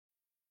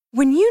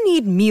When you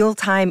need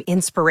mealtime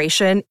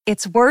inspiration,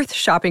 it's worth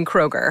shopping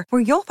Kroger,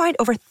 where you'll find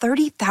over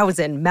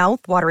 30,000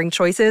 mouth-watering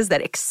choices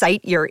that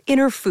excite your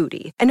inner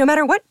foodie. And no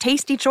matter what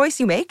tasty choice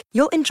you make,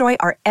 you'll enjoy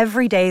our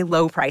everyday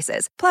low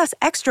prices, plus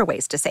extra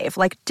ways to save,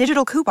 like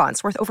digital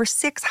coupons worth over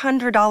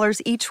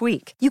 $600 each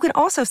week. You can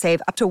also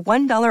save up to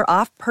 $1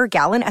 off per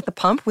gallon at the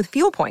pump with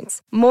fuel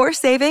points. More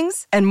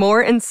savings and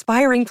more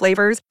inspiring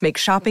flavors make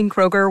shopping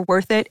Kroger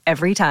worth it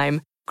every time.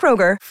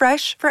 Kroger,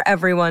 fresh for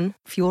everyone.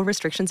 Fuel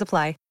restrictions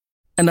apply.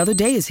 Another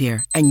day is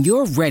here, and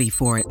you're ready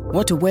for it.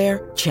 What to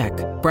wear? Check.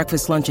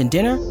 Breakfast, lunch, and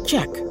dinner?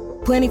 Check.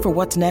 Planning for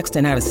what's next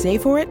and how to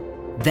save for it?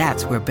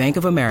 That's where Bank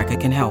of America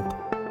can help.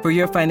 For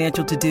your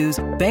financial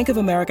to-dos, Bank of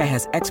America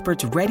has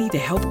experts ready to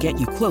help get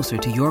you closer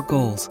to your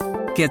goals.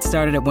 Get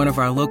started at one of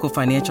our local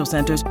financial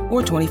centers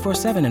or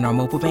 24/7 in our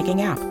mobile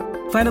banking app.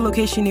 Find a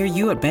location near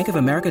you at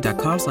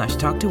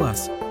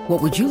bankofamerica.com/talktous.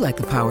 What would you like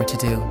the power to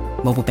do?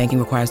 Mobile banking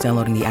requires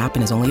downloading the app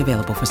and is only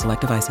available for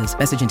select devices.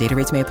 Message and data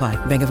rates may apply.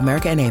 Bank of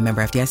America N.A.,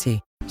 member FDIC.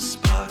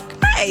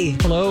 Hi.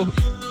 Hello.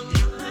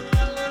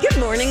 Good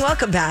morning.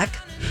 Welcome back.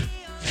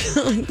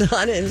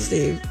 Donna and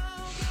Steve.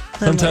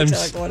 Sometimes,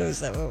 Talk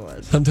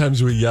 107.1.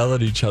 sometimes we yell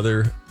at each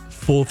other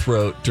full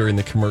throat during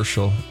the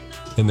commercial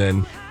and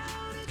then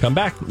come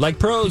back like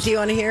pros. Do you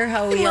want to hear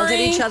how we yelled at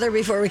each other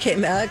before we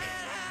came back?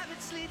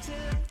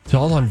 It's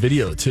all on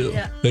video, too.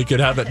 Yeah. They could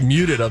have it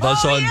muted of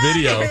us on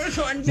video. It was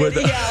on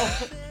video.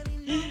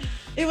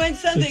 It went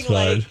something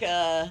like, you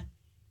are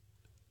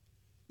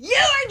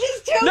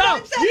just too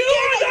much. You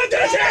are not the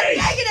I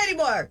can't take it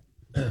anymore.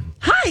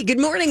 Hi, good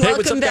morning. Hey, welcome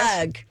what's up,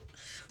 back.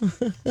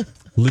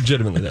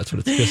 Legitimately, that's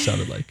what it just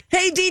sounded like.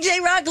 Hey, DJ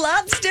Rock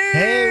Lobster.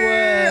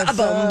 Hey, what's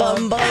bum,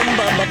 bum, bum, bum,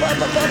 bum, bum,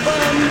 bum,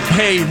 bum.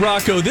 Hey,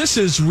 Rocco, this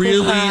is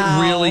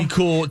really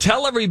cool.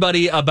 Tell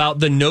everybody about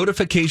the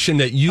notification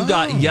that you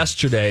got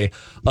yesterday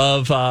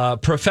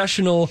of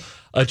professional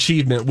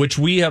achievement, which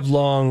we have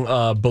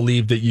long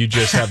believed that you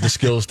just have the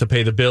skills to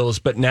pay the bills.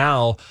 But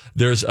now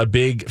there's a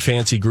big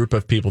fancy group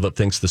of people that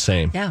thinks the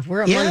same. Yeah,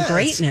 we're among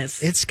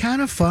greatness. It's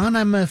kind of fun.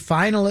 I'm a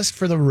finalist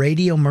for the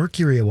Radio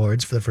Mercury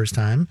Awards for the first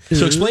time.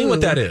 So explain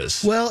what that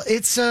is. Well,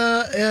 it's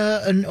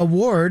an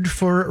award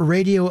for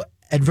radio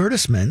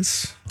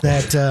advertisements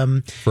that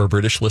For a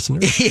British listener?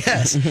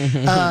 yes,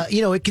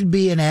 it could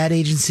be an ad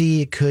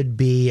agency, it could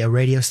be a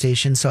radio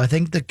station. So I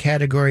think the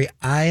category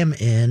I am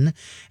in,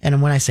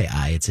 and when I say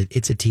I,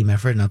 it's a team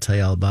effort, and I'll tell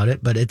you all about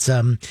it. But it's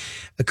a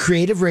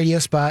creative radio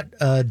spot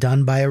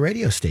done by a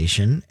radio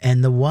station,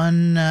 and the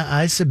one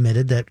I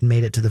submitted that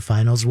made it to the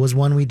finals was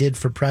one we did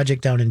for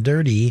Project Down and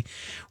Dirty,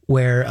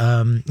 where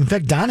in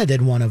fact Donna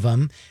did one of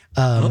them.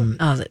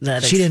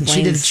 That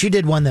she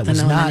did one that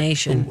was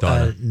nomination.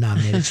 not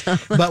nominated,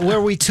 but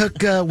where we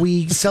took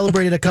we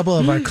celebrated a couple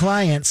of our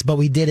clients, but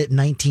we did it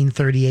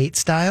 1938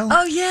 style.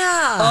 Oh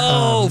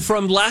yeah.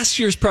 From last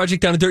year's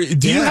Project Down and Dirty.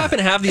 Do you happen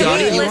to have the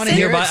audio? You wanna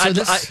hear nearby? it?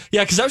 So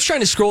because I was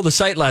trying to scroll the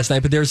site last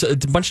night, but there's a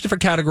bunch of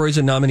different categories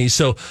of nominees.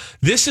 So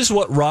this is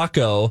what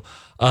Rocco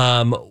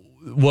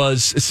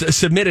was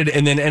submitted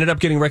and then ended up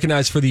getting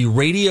recognized for the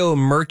Radio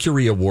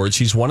Mercury Awards.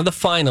 He's one of the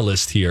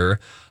finalists here,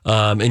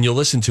 and you'll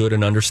listen to it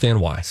and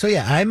understand why. So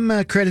yeah,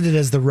 I'm credited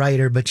as the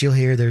writer, but you'll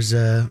hear there's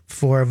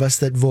 4 of us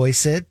that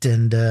voice it,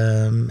 and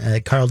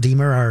Carl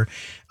Deemer,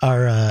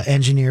 our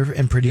engineer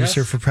and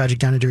producer for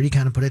Project Down and Dirty,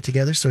 kind of put it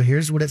together. So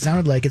here's what it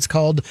sounded like. It's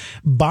called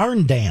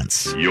Barn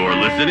Dance. You're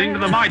listening to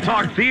the My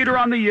Talk Theater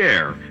on the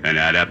Air, an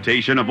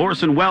adaptation of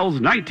Orson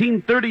Welles'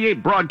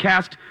 1938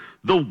 broadcast,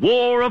 The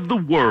War of the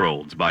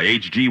Worlds by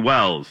H.G.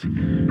 Wells.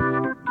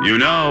 You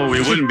know, we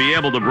wouldn't be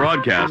able to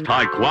broadcast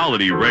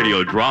high-quality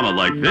radio drama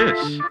like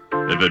this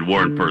if it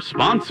weren't for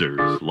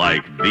sponsors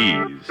like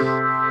these.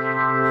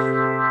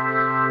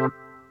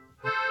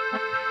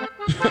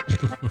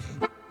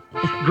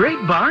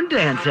 Great barn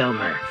dance,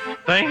 Elmer.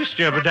 Thanks,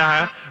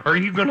 Jebediah. Are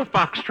you going to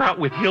foxtrot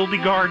with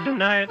Hildegard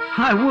tonight?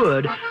 I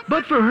would,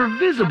 but for her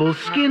visible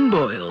skin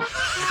boils.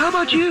 How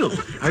about you?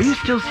 Are you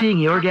still seeing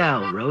your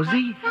gal,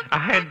 Rosie? I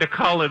had to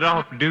call it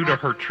off due to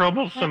her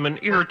troublesome and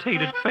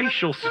irritated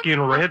facial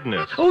skin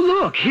redness. Oh,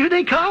 look, here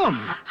they come.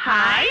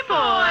 Hi,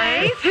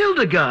 boys.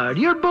 Hildegard,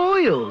 your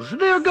boils,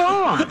 they're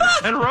gone.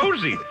 And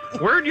Rosie,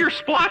 where'd your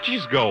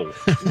splotches go?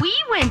 We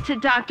went to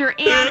Dr.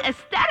 Ann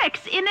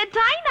Aesthetics in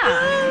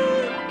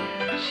Edina.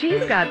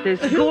 She's got this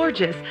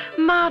gorgeous,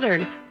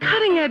 modern,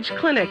 cutting-edge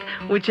clinic,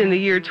 which in the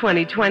year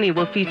 2020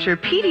 will feature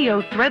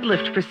PDO thread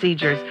lift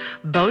procedures,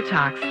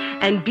 Botox,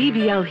 and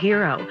BBL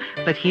Hero.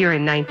 But here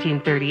in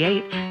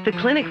 1938, the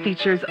clinic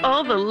features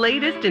all the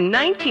latest in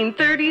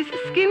 1930s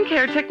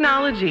skincare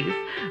technologies,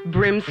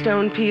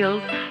 brimstone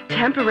peels,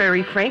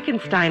 temporary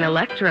Frankenstein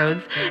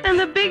electrodes, and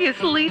the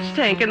biggest leech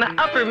tank in the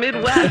upper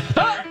Midwest.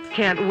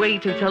 Can't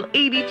wait until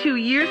 82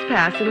 years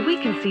pass and we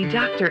can see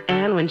Dr.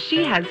 Ann when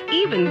she has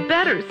even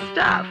better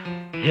stuff.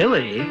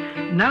 Hilly,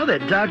 now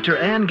that Dr.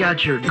 Ann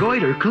got your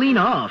goiter clean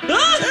off,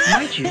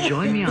 might you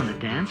join me on the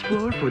dance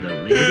floor for the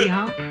Lady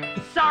Hop?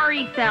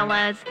 Sorry,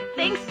 fellas.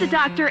 Thanks to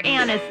Dr.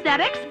 Ann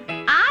Aesthetics,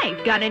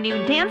 I've got a new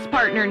dance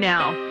partner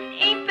now.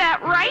 Ain't that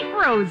that right,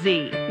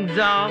 Rosie?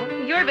 Doll,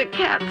 you're the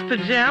cat's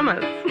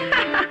pajamas.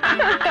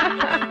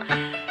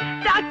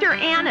 Dr.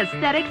 Ann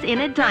Aesthetics in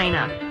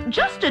Edina.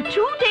 Just a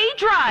 2-day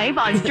drive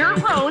on dirt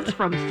roads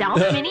from South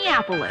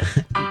Minneapolis.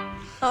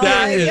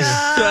 That is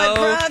so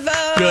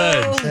bravo.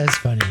 good. That's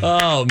funny.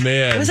 Oh,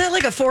 man. Was that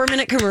like a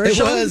 4-minute It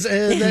commercial? was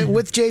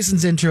with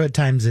Jason's intro. It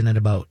times in at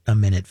about a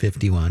minute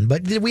 51.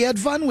 But we had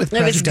fun with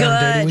It was Project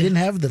On Dirty. good. We didn't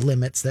have the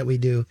limits that we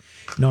do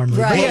normally.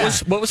 Right. But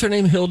What, yeah, what was her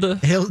name? Hilda?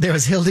 There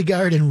was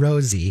Hildegard and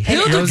Rosie.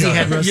 Rosie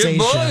had Your rosacea.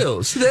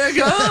 boils. They're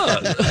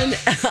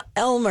gone.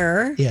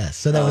 Elmer. Yes,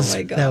 so that was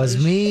my that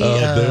was me, Oh,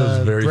 that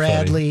was very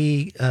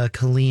Bradley,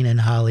 Colleen, and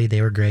Holly.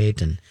 They were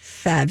great. And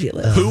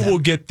Fabulous. Who will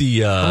get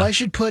the I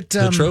should put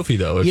the trophy,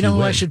 though, if you know you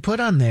who I win? should put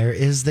on there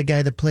is the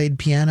guy that played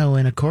piano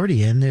and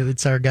accordion.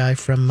 It's our guy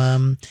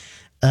from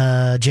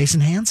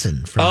Jason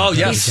Hansen. From Oh,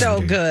 yes. He's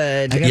so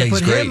good. I got to Yeah, he's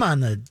put great. him on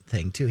the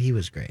thing too. He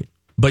was great.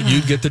 But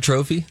you'd get the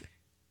trophy?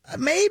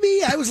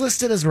 Maybe I was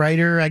listed as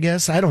writer. I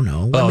guess I don't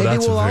know. Oh, Maybe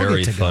that's we'll all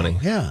very get to funny. Go.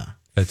 Yeah.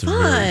 That's very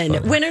Fun.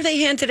 funny. When are they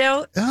handed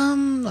out? I'll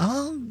And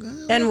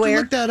have to where?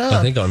 look that up.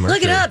 I think on Mercury.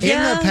 Look it up.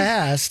 Yeah.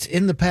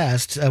 In the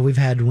past, we've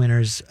had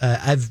winners.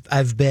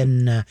 I've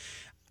been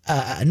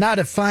not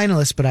a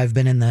finalist, but I've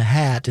been in the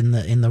hat in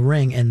the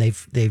ring, and they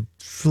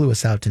flew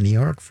us out to New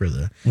York for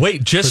the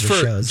Wait, just for for,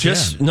 the shows,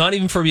 just yeah. not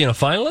even for being a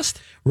finalist?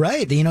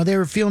 right. You know, they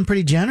were feeling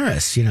pretty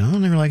generous. You know,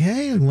 and they were like,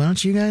 "Hey, why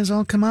don't you guys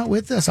all come out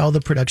with us? All the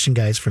production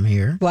guys from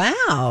here."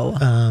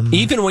 Wow.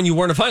 Even when you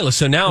weren't a finalist.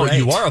 So now Right.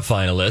 you are a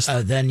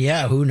finalist. Then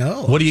yeah, who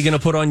knows? What are you going to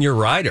put on your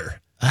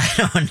rider? I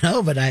don't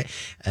know, but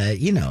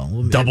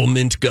Double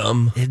mint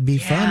gum. It'd be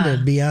fun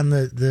to be on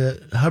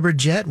the Hubbard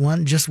jet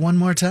one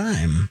more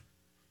time.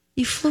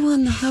 You flew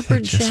on the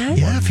Hubbard jet?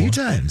 Yeah, a few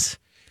times.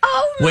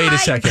 Oh, Wait a my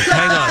second. God.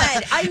 Hang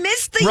on. I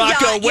missed the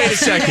Rocco, yacht wait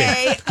yesterday. a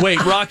second.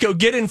 Wait, Rocco,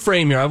 get in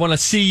frame here. I want to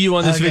see you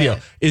on this Okay. video.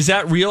 Is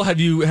that real? Have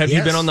you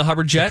Yes. been on the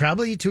Hubbard jet?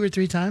 Probably 2 or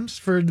 3 times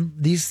for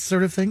these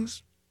sort of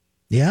things.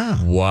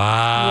 Yeah.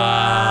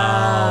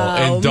 Wow.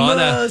 And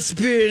Donna, Must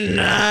be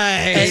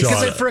nice. Because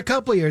Donna. for a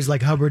couple of years,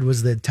 like Hubbard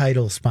was the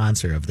title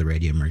sponsor of the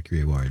Radio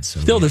Mercury Awards. So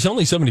still, there's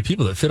only so many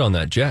people that fit on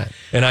that jet.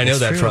 And I know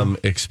That's that true. from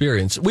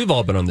experience. We've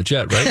all been on the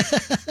jet, right?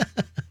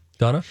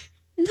 Donna?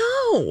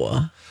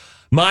 No.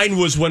 Mine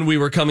was when we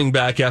were coming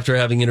back after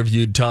having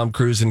interviewed Tom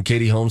Cruise and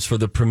Katie Holmes for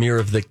the premiere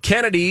of The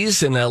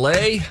Kennedys in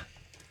L.A.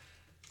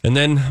 And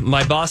then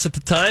my boss at the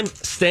time,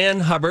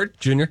 Stan Hubbard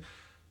Jr.,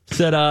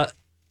 said,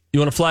 you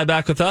want to fly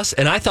back with us?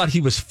 And I thought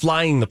he was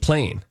flying the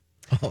plane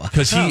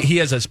because he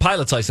has his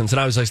pilot's license. And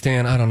I was like,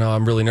 Stan, I don't know.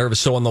 I'm really nervous.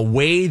 So on the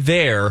way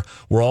there,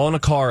 we're all in a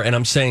car and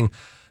I'm saying,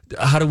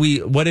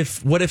 what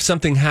if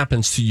something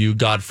happens to you,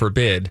 God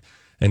forbid?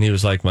 And he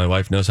was like, my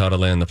wife knows how to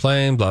land the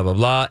plane, blah, blah,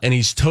 blah. And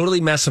he's totally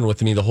messing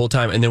with me the whole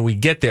time. And then we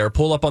get there,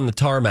 pull up on the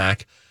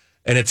tarmac,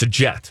 and it's a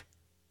jet.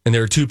 And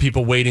there are 2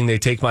 people waiting. They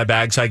take my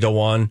bags. I go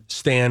on.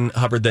 Stan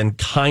Hubbard then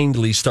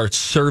kindly starts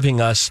serving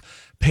us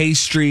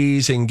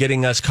pastries and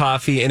getting us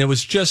coffee. And it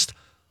was just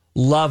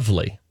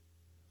lovely.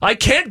 I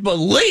can't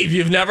believe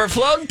you've never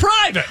flown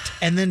private.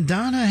 And then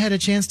Donna had a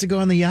chance to go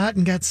on the yacht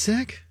and got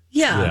sick.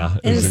 Yeah. Yeah,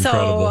 it and was so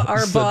incredible. our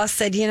So- boss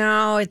said,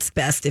 it's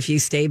best if you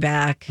stay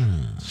back. So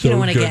You don't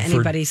want to good get for-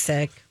 anybody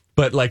sick.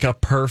 But like a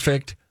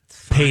perfect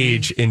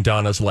page in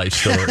Donna's life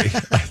story,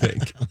 I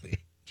think.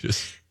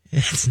 Just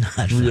It's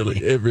not really,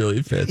 funny. it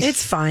really fits.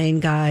 It's fine,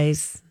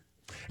 guys.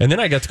 And then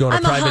I got to go on I'm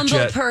a a private humble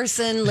jet.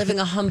 person living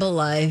a humble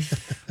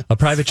life. A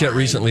private jet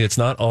recently. It's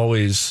not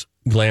always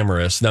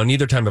glamorous. Now,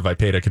 neither time have I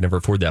paid. I could never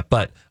afford that.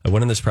 But I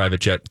went in this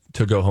private jet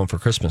to go home for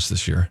Christmas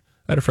this year.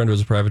 I had a friend who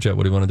was a private jet.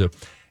 What do you want to do?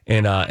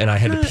 And I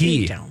had to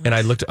pee. And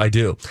I looked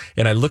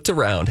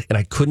around and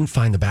I couldn't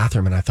find the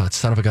bathroom. And I thought,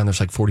 son of a gun, there's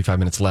like 45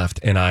 minutes left.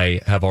 And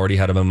I have already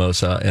had a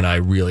mimosa and I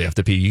really have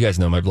to pee. You guys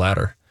know my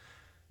bladder.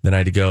 Then I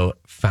had to go,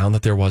 found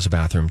that there was a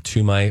bathroom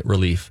to my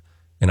relief.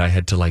 And I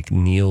had to like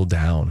kneel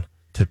down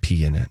to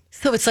pee in it.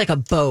 So it's like a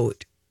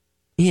boat.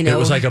 It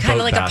was like a kind boat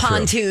of like bathroom. a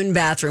pontoon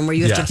bathroom where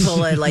you have to Yes.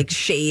 pull a like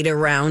shade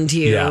around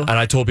you. Yeah, and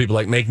I told people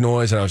like make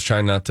noise, and I was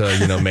trying not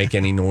to, make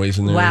any noise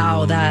in there.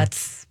 Wow,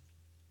 that's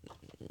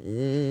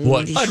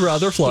what? I'd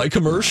rather fly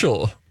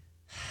commercial.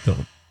 So,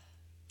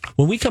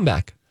 when we come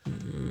back,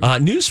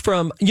 news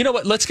from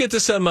let's get to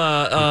some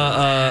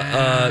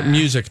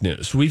music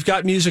news. We've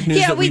got music news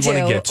that we want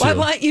to get to. I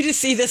want you to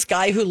see this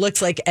guy who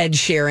looks like Ed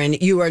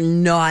Sheeran. You are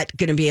not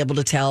going to be able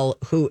to tell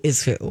who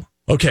is who.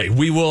 Okay,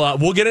 we will.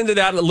 We'll get into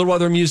that. A little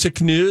other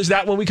music news.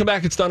 That when we come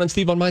back, it's Don and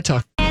Steve on My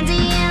Talk.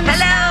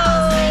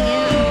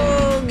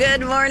 Hello.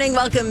 Good morning.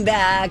 Welcome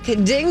back.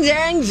 Ding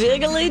dang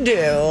jiggly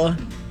do.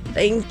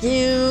 Thank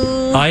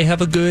you. I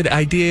have a good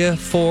idea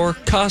for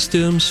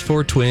costumes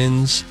for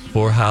twins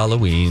for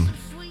Halloween.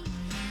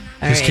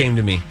 This came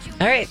to me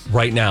All right.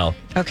 right now.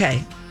 Okay.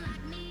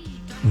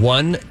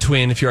 One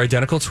twin, if you're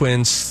identical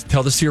twins,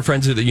 tell this to your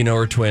friends that you know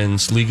are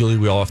twins. Legally,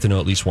 we all have to know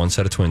at least one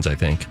set of twins, I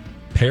think.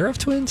 Pair of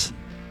twins?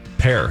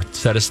 Pair.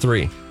 Set is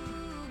 3.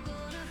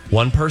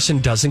 One person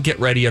doesn't get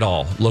ready at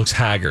all, looks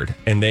haggard,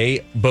 and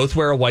they both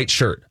wear a white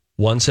shirt.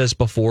 One says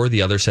before,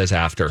 the other says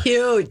after.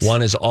 Cute.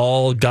 One is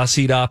all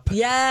gussied up.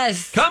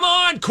 Yes. Come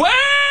on,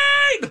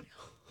 Queen!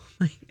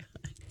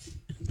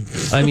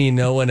 I mean,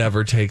 no one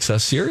ever takes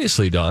us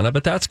seriously, Donna,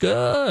 but that's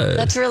good.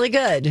 That's really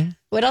good.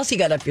 What else you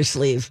got up your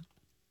sleeve?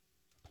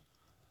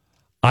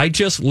 I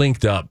just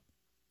linked up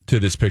to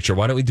this picture.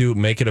 Why don't we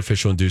make it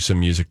official and do some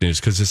music news?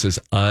 Because this is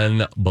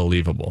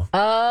unbelievable.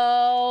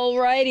 All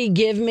righty.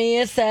 Give me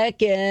a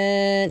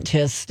second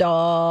to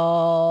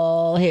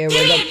stall. Here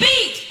we go.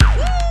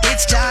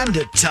 It's time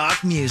to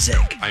talk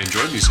music I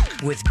enjoy music.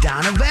 with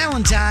Donna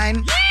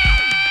Valentine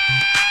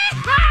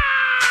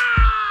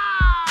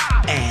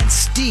and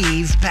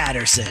Steve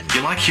Patterson.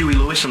 You like Huey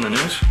Lewis in the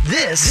news?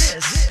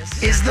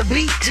 This is The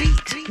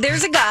Beat.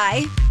 There's a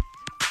guy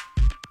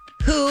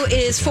who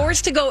is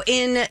forced to go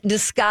in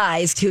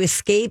disguise to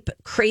escape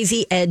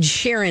crazy Ed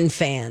Sheeran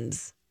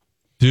fans.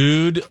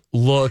 Dude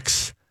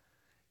looks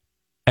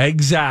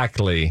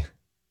exactly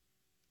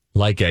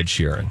like Ed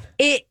Sheeran.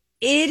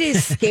 It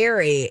is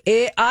scary.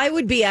 I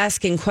would be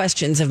asking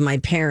questions of my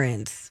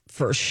parents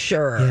for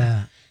sure.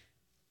 Yeah.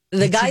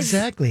 The It's guy's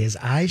exactly his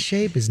eye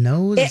shape, his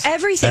nose.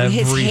 everything.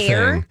 His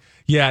hair.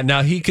 Yeah,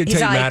 now he could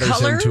His take eye matters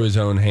color? into his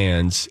own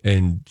hands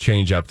and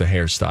change up the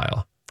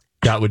hairstyle.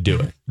 That would do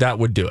it. That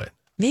would do it.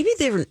 Maybe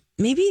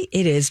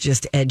it is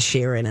just Ed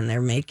Sheeran and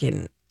they're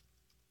making.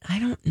 I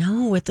don't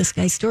know what this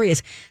guy's story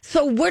is.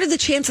 So what are the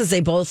chances they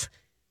both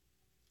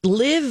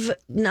live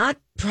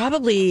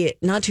probably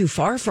not too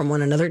far from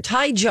one another?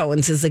 Ty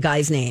Jones is the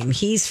guy's name.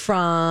 He's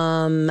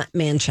from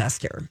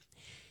Manchester.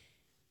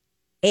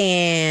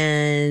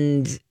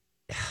 And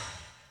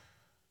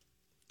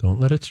Don't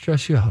let it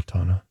stress you out,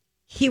 Donna.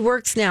 he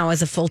works now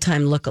as a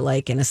full-time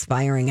lookalike and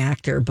aspiring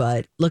actor,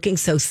 but looking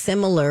so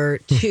similar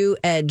to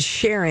Ed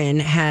Sheeran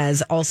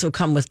has also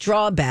come with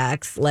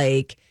drawbacks,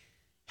 like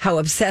how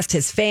obsessed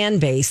his fan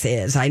base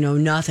is. I know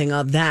nothing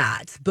of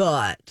that,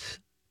 but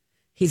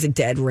he's a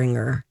dead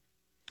ringer.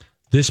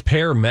 This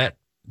pair met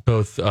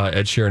both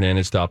Ed Sheeran and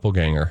his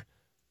doppelganger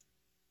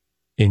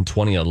in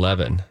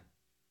 2011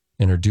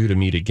 and are due to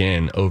meet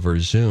again over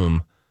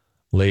Zoom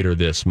later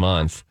this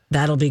month.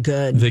 That'll be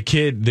good.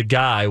 The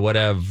guy,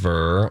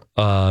 whatever,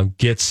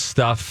 gets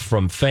stuff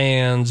from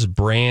fans,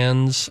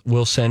 brands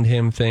will send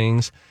him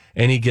things,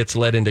 and he gets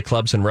let into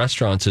clubs and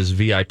restaurants as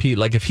VIP.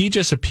 Like if he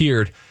just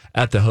appeared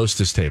at the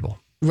hostess table,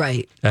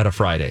 Right. at a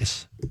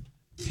Fridays,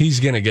 he's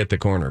going to get the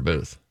corner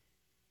booth.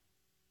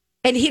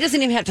 And he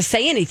doesn't even have to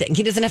say anything.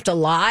 He doesn't have to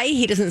lie.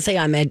 He doesn't say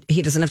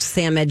he doesn't have to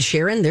say I'm Ed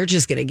Sheeran. They're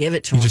just going to give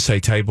it to You him. just say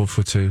table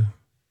for two.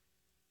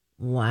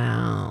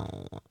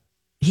 Wow.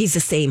 He's the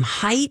same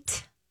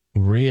height.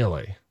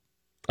 Really?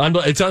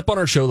 It's up on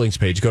our show links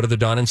page. Go to the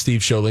Don and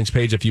Steve show links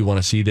page if you want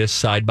to see this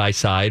side by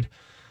side.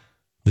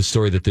 The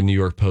story that the New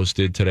York Post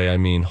did today. I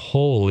mean,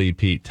 holy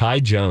Pete.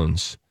 Ty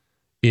Jones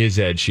is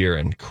Ed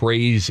Sheeran.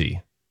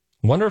 Crazy.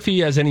 Wonder if he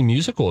has any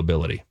musical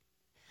ability.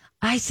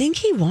 I think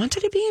he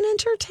wanted to be an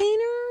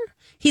entertainer.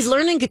 He's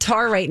learning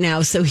guitar right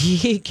now so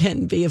he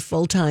can be a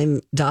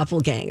full-time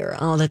doppelganger.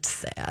 Oh, that's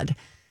sad.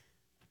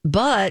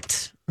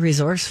 But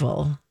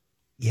resourceful.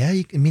 Yeah,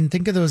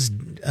 think of those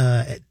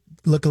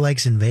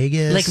lookalikes in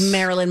Vegas. Like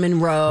Marilyn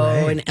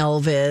Monroe Right. and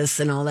Elvis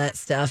and all that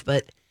stuff.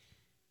 But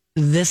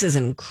this is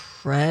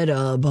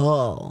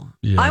incredible.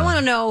 Yeah. I want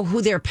to know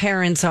who their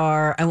parents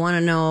are. I want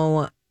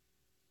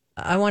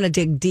to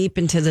dig deep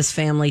into this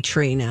family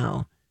tree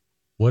now.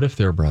 What if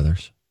they're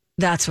brothers?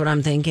 That's what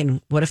I'm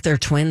thinking. What if they're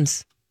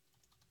twins?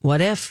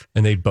 What if?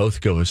 And they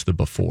both go as the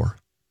before.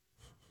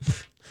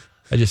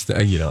 I just,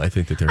 I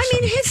think that there's. I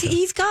mean,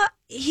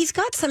 he's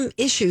got some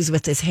issues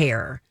with his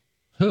hair.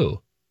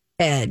 Who?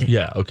 Ed.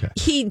 Yeah. Okay.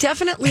 He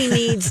definitely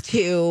needs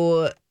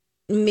to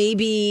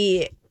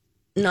maybe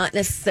not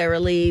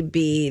necessarily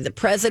be the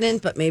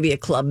president, but maybe a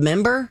club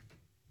member.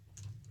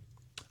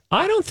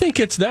 I don't think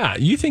it's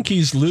that. You think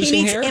he's losing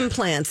He needs hair?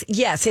 implants.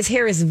 Yes, his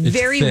hair is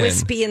very thin.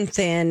 wispy and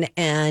thin,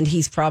 and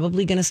he's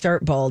probably going to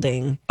start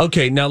balding.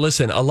 Okay, now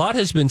listen, a lot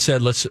has been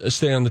said. Let's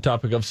stay on the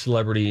topic of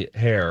celebrity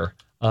hair.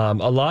 A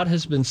lot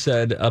has been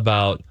said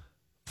about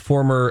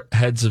former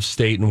heads of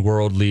state and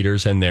world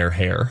leaders and their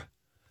hair.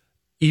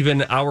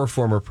 Even our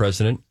former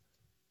president,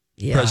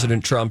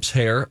 President Trump's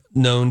hair,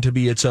 known to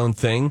be its own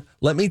thing.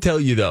 Let me tell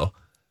you, though,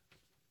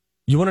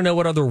 you want to know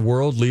what other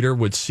world leader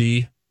would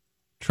see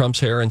Trump's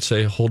hair and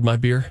say, hold my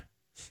beer?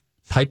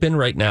 Type in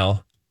right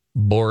now,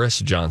 Boris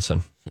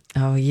Johnson.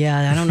 Oh,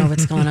 yeah. I don't know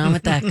what's going on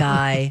with that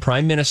guy.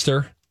 Prime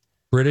Minister,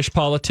 British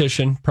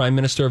politician, Prime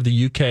Minister of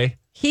the UK.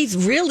 He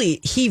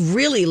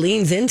really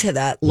leans into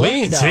that look,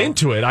 Leans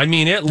into it. I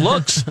mean, it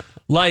looks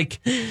like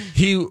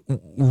he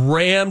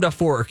rammed a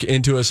fork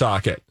into a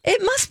socket.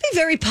 It must be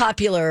very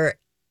popular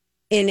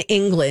in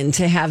England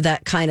to have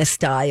that kind of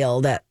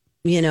style that,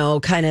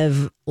 kind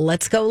of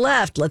let's go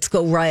left, let's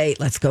go right,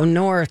 let's go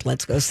north,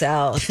 let's go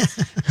south.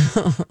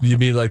 You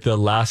mean like the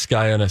last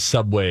guy on a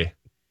subway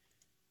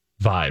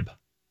vibe?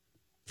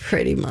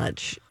 Pretty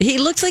much. He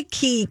looks like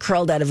he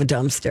crawled out of a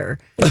dumpster.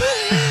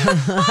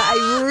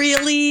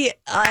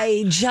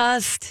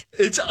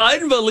 It's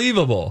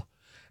unbelievable.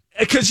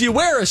 because you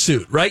wear a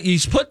suit, right?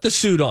 He's put the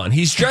suit on.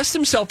 He's dressed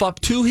himself up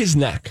to his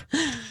neck.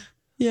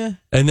 Yeah.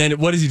 And then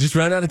what does he just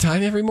run out of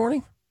time every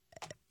morning?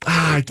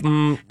 I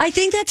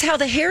think that's how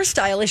the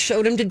hairstylist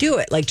showed him to do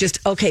it. Like, just,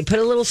 okay, put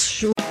a little...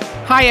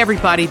 Hi,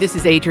 everybody. This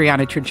is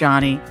Adriana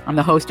Trajani. I'm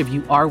the host of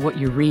You Are What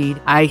You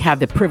Read. I have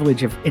the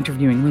privilege of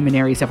interviewing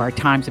luminaries of our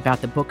times about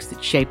the books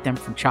that shaped them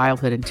from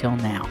childhood until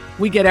now.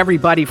 We get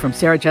everybody from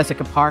Sarah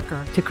Jessica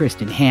Parker to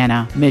Kristen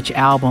Hanna, Mitch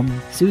Albom,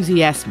 Susie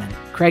Essman,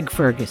 Craig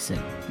Ferguson,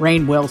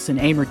 Rainn Wilson,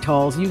 Amor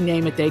Tolls, you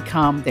name it, they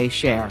come, they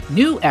share.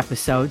 New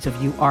episodes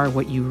of You Are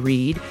What You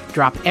Read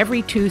drop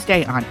every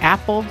Tuesday on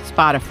Apple,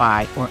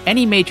 Spotify, or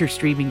any major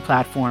streaming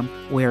platform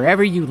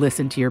wherever you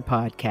listen to your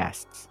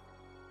podcasts.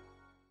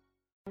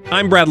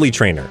 I'm Bradley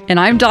Trainer. And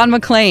I'm Don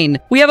McClain.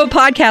 We have a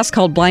podcast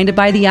called Blinded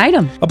by the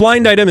Item. A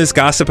blind item is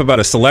gossip about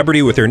a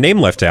celebrity with their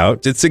name left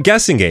out. It's a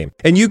guessing game,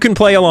 and you can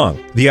play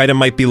along. The item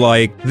might be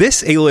like,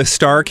 this A-list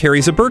star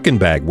carries a Birkin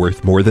bag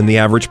worth more than the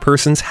average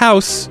person's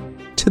house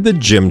to the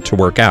gym to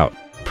work out.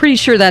 Pretty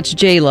sure that's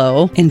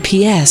J-Lo. And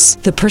P.S.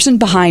 the person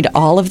behind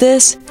all of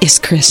this is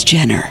Kris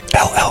Jenner,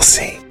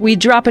 LLC. We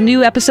drop a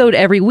new episode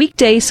every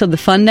weekday so the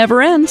fun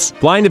never ends.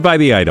 Blinded by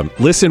the Item.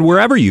 Listen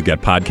wherever you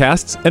get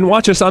podcasts and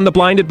watch us on the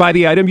Blinded by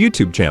the Item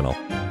YouTube channel.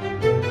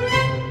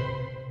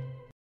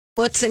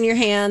 What's in your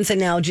hands, and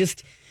now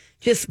just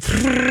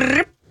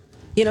I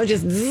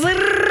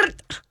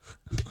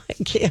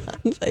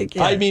can't.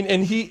 I mean,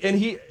 and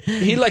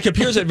he like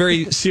appears at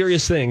very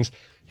serious things.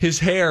 His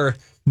hair,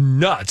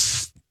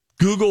 nuts.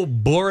 Google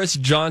Boris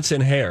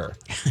Johnson hair.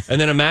 And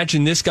then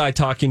imagine this guy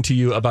talking to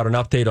you about an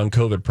update on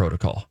COVID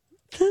protocol.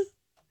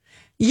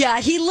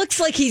 Yeah, he looks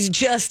like he's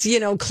just,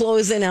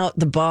 closing out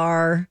the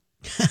bar.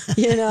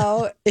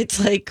 It's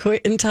like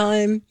quitting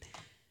time.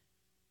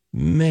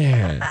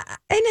 Man. And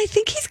I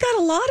think he's got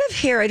a lot of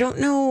hair. I don't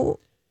know.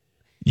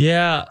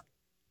 Yeah,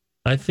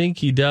 I think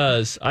he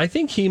does. I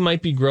think he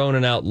might be growing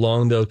it out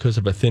long, though, because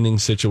of a thinning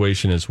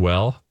situation as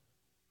well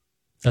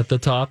at the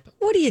top.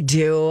 What do you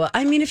do?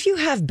 I mean, if you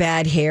have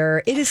bad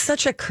hair, it is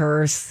such a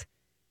curse,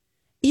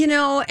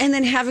 and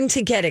then having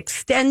to get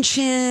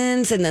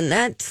extensions, and then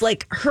that's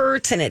like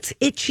hurts and it's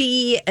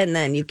itchy, and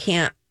then you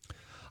can't.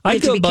 I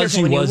feel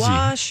buzzy wuzzy.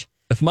 Wash.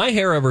 If my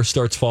hair ever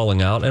starts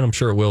falling out, and I'm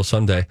sure it will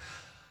someday,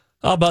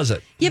 I'll buzz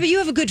it. Yeah, but you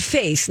have a good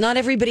face. Not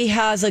everybody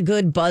has a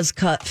good buzz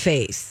cut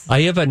face.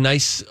 I have a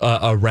nice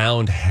a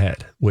round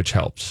head, which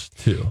helps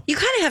too. You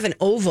kind of have an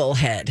oval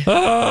head. Oh,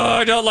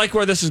 I don't like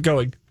where this is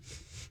going.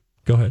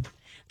 Go ahead.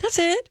 That's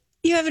it.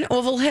 You have an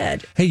oval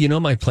head. Hey,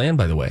 my plan,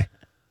 by the way,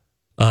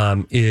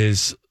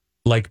 is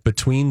like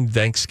between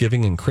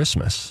Thanksgiving and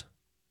Christmas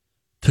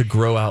to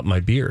grow out my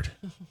beard.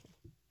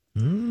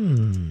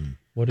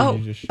 What did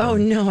you just show? Oh,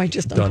 no, I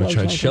just Donna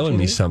tried showing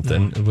me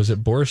something. No. Was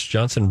it Boris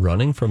Johnson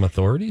running from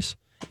authorities?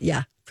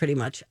 Yeah, pretty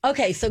much.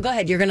 Okay, so go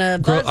ahead. You're going to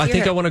buzz I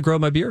think I want to grow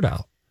my beard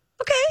out.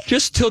 Okay.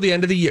 Just till the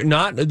end of the year,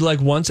 not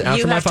like once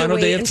after my final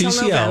day of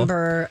TCL.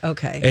 November.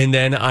 Okay. And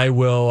then I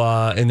will,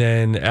 and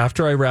then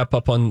after I wrap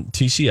up on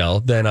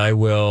TCL, then I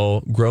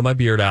will grow my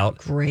beard out.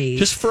 Great.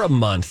 Just for a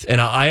month.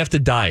 And I have to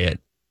dye it.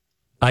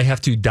 I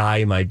have to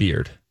dye my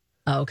beard.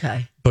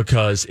 Okay.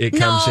 Because it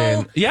comes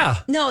in. Yeah.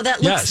 No,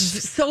 that looks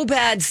so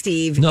bad,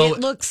 Steve. No. It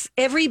looks,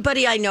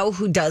 everybody I know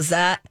who does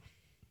that,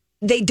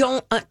 they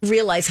don't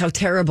realize how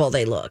terrible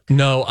they look.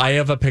 No, I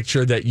have a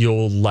picture that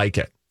you'll like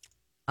it.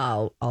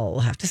 I'll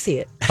have to see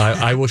it.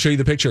 I will show you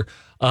the picture.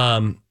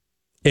 And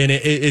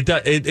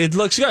it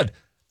looks good.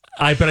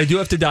 But I do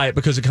have to dye it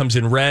because it comes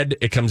in red,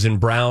 it comes in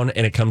brown,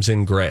 and it comes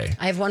in gray.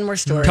 I have one more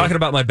story. I'm talking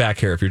about my back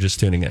hair if you're just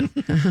tuning in.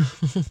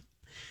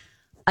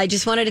 I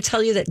just wanted to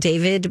tell you that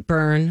David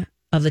Byrne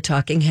of the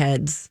Talking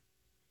Heads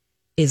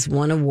is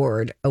one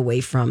award away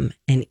from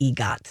an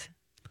EGOT.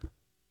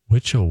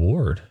 Which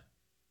award?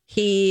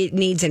 He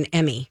needs an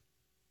Emmy.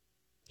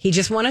 He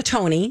just won a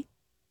Tony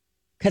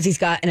because he's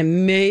got an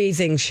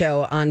amazing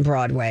show on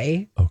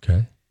Broadway.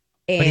 Okay.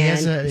 And but he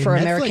has a for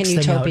Netflix American thing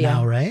Utopia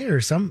out now, right? Or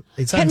it's on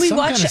we some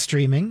watch kind of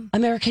streaming.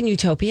 American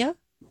Utopia?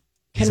 Is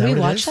Can that we what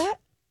it watch is? that?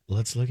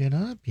 Let's look it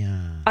up.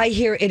 Yeah. I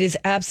hear it is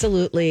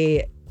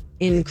absolutely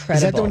incredible.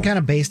 Is that the one kind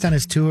of based on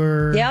his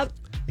tour? Yep.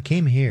 It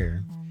came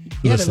here.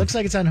 Yeah, it looks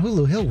like it's on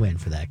Hulu. He'll win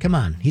for that. Come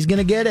on. He's going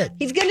to get it.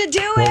 He's going to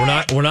do Well, it.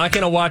 we're not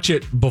going to watch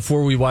it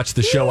before we watch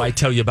the show I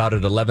tell you about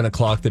at 11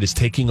 o'clock that is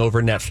taking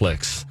over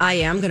Netflix. I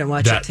am going to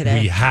watch it today.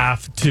 We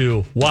have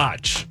to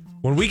watch.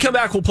 When we come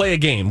back, we'll play a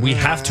game. We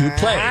have to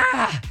play.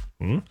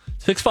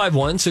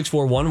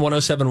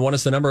 651-641-1071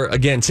 is the number.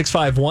 Again,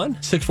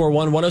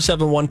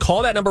 651-641-1071.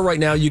 Call that number right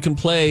now. You can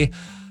play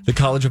the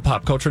College of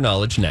Pop Culture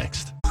Knowledge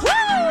next. Woo!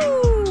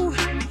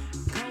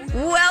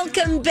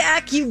 Welcome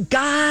back, you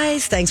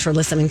guys. Thanks for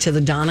listening to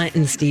the Donna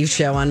and Steve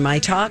show on My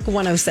Talk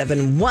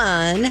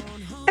 1071.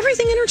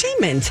 Everything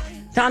Entertainment.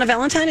 Donna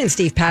Valentine and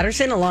Steve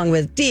Patterson, along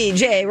with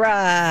DJ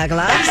Rock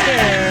Lobster.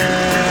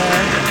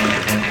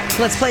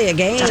 Let's play a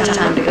game. It's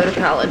time to go to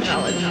college.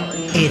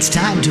 It's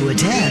time to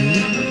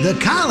attend the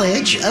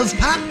College of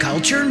Pop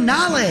Culture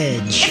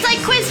Knowledge. It's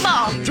like quiz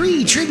ball.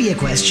 3 trivia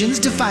questions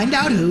to find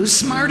out who's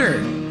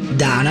smarter.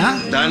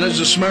 Donna? Donna's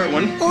a smart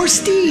one. Or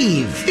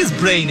Steve? His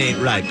brain ain't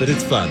right, but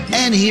it's fun.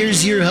 And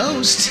here's your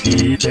host,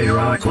 DJ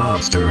Rock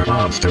Lobster.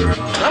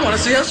 I want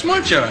to see how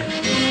smart you are.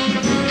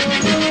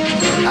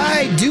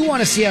 I do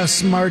want to see how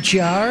smart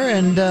you are,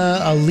 and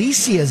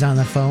Alicia's on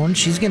the phone.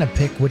 She's going to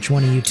pick which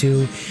one of you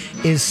two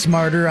is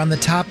smarter on the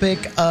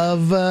topic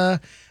of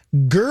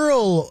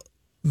girl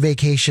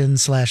vacation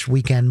 /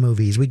 weekend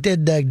movies. We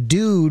did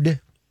dude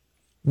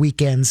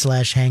weekend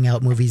 /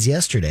 hangout movies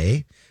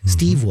yesterday. Mm-hmm.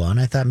 Steve won.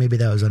 I thought maybe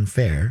that was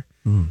unfair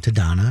to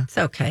Donna. It's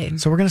okay.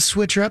 So we're going to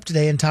switch her up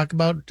today and talk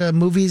about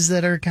movies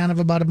that are kind of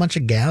about a bunch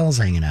of gals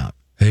hanging out.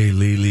 Hey,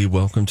 Lily,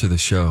 welcome to the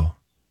show.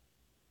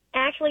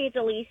 Actually, it's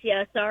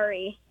Alicia.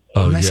 Sorry.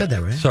 Oh, I said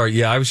that right. Sorry.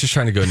 Yeah, I was just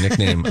trying to go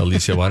nickname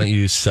Alicia. Why don't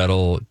you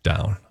settle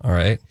down? All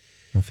right.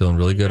 I'm feeling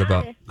really good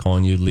about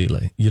calling you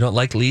Lily. You don't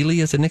like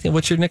Lily as a nickname?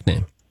 What's your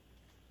nickname?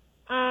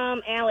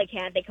 Alley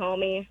Cat, they call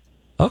me.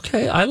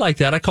 Okay, I like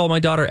that. I call my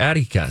daughter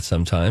Addie Cat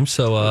sometimes.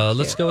 So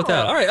let's go with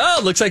that. All right.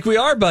 Oh, looks like we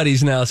are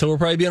buddies now. So we'll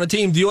probably be on a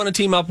team. Do you want to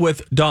team up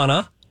with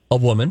Donna, a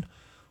woman,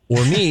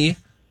 or me,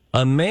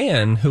 a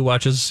man who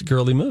watches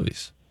girly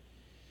movies?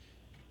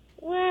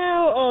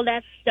 Well,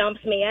 that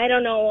stumps me. I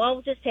don't know.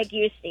 I'll just take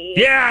you, Steve.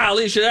 Yeah,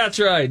 Alicia, that's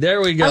right. There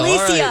we go.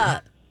 Alicia. All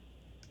right.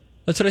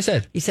 That's what I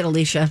said. You said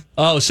Alicia.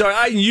 Oh, sorry.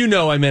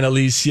 I meant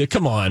Alicia.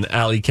 Come on,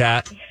 Alley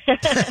Cat.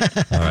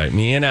 All right,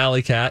 me and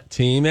Alley Cat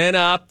teaming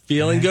up,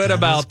 feeling good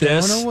about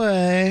this. Going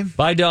away.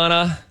 Bye,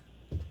 Donna.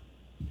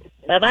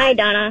 Bye-bye,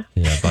 Donna.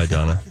 Yeah, bye,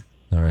 Donna.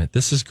 All right,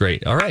 this is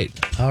great. All right.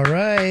 All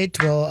right.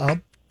 Well, I'll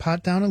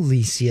pot down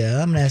Alicia.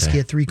 I'm going to ask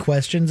you 3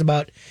 questions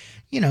about,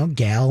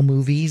 gal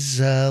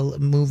movies,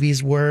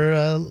 movies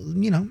where,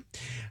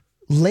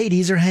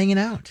 ladies are hanging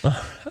out.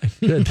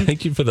 Good.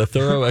 Thank you for the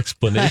thorough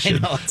explanation.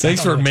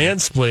 Thanks for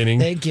mansplaining.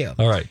 Thank you.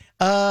 All right.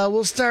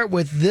 We'll start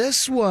with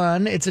this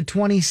one. It's a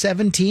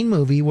 2017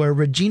 movie where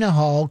Regina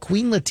Hall,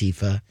 Queen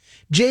Latifah,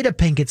 Jada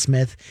Pinkett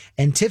Smith,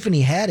 and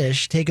Tiffany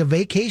Haddish take a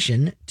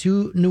vacation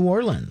to New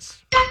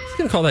Orleans. I'm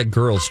going to call that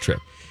Girls Trip.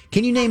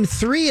 Can you name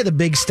 3 of the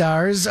big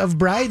stars of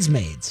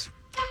Bridesmaids?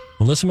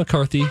 Melissa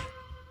McCarthy,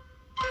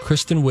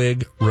 Kristen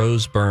Wiig,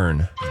 Rose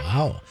Byrne.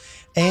 Wow.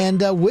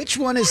 And which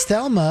one is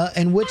Thelma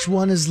and which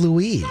one is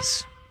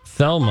Louise?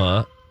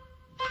 Thelma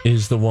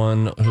is the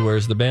one who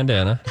wears the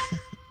bandana,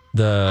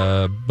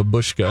 the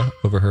babushka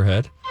over her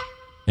head.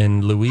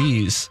 And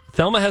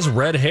Thelma has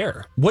red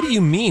hair. What do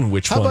you mean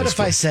which one is How about if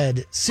I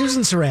said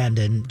Susan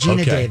Sarandon,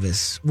 Gina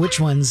Davis? Which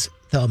one's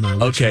Thelma,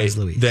 which one's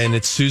Louise? Then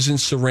it's Susan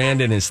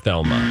Sarandon is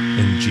Thelma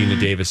and Gina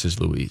Davis is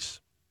Louise.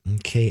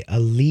 Okay,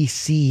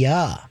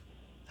 Alicia.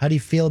 How do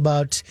you feel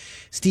about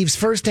Steve's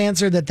first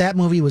answer that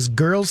movie was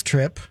Girls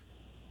Trip?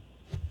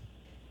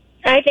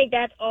 I think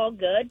that's all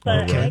good,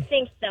 but I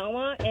think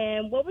Thelma,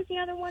 and what was the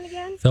other one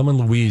again? Thelma and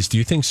Louise. Do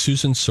you think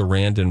Susan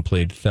Sarandon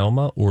played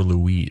Thelma or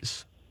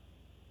Louise?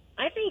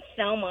 I think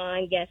Thelma,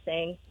 I'm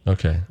guessing.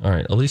 Okay. All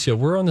right. Alicia,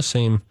 we're on the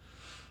same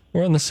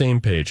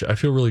page. I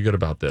feel really good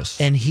about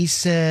this. And he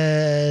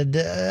said,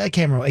 I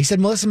can't remember. He said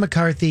Melissa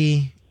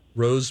McCarthy,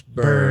 Rose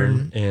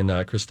Byrne, and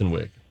Kristen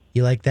Wiig.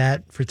 You like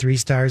that for 3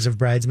 stars of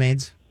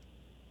Bridesmaids?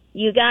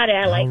 You got it.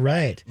 I like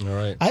that. All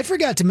right. I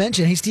forgot to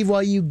mention, hey, Steve,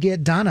 while you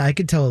get Donna, I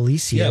could tell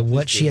Alicia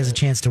what she has a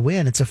chance to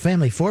win. It's a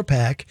family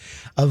 4-pack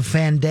of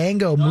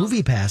Fandango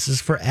movie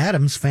passes for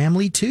Addams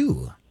Family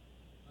 2.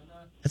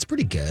 That's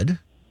pretty good.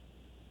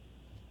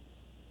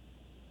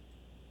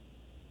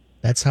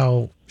 That's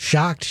how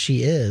shocked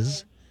she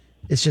is.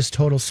 It's just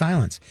total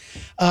silence.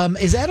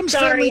 Is Addams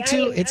Family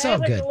 2? It's all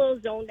good. I was a little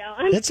zoned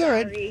out. It's all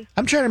right.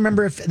 I'm trying to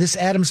remember if this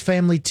Addams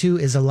Family 2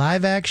 is a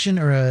live action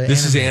or a.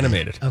 This is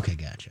animated. Okay,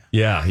 gotcha.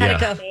 Yeah.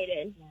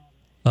 Animated.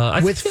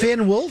 With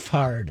Finn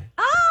Wolfhard.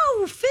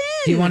 Oh, Finn.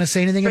 Do you want to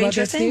say anything about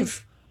that, Things.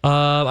 Steve?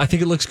 I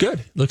think it looks good.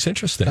 It looks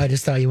interesting. I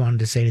just thought you wanted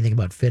to say anything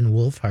about Finn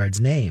Wolfhard's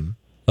name.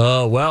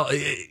 Oh, well,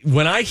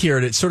 when I hear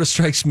it, it sort of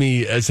strikes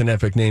me as an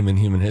epic name in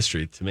human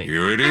history to me.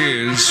 Here it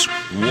is,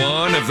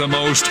 one of the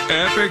most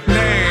epic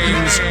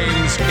names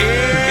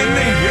in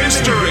the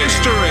history.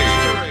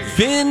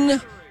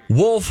 Finn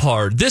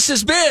Wolfhard. This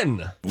has been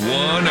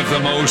one of the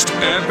most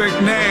epic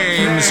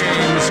names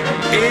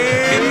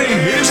in the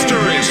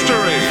history.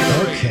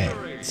 Okay,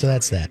 so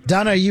that's that.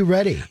 Donna, are you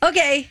ready?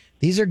 Okay.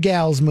 These are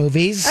gals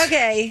movies.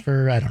 Okay.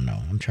 I don't know.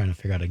 I'm trying to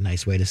figure out a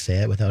nice way to say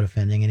it without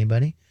offending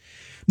anybody.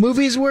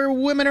 Movies where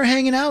women are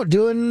hanging out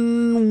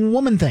doing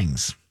woman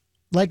things.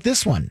 Like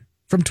this one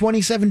from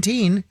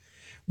 2017,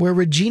 where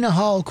Regina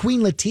Hall,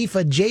 Queen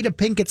Latifah, Jada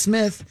Pinkett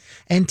Smith,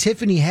 and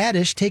Tiffany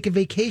Haddish take a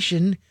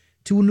vacation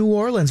to New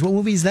Orleans. What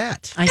movie is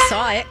that? I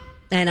saw it,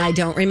 and I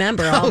don't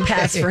remember. I'll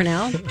pass for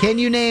now. Can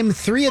you name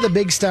 3 of the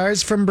big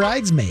stars from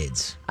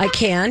Bridesmaids? I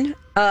can.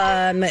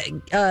 Oh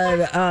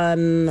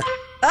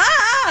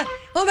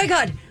my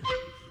God.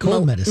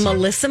 Cold medicine.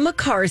 Melissa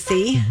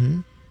McCarthy.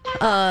 Mm-hmm.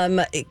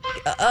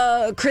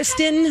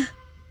 Kristen.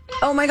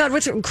 Oh my God,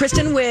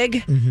 Kristen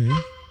Wiig,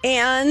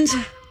 and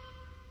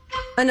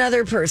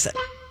another person.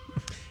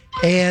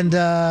 And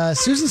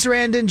Susan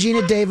Sarandon,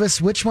 Gina Davis.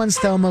 Which one's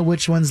Thelma?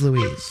 Which one's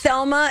Louise?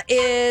 Thelma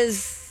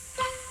is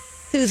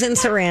Susan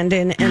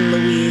Sarandon, and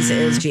Louise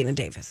is Gina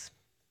Davis.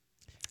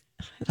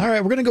 All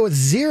right, we're going to go with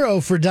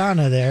 0 for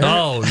Donna there.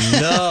 Oh,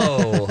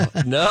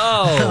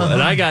 no.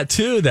 And I got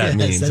 2, that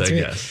means, that's I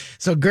right. guess.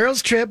 So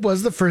Girls Trip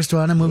was the first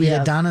one, a movie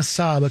that Donna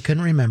saw but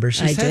couldn't remember.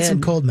 She's had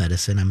some cold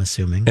medicine, I'm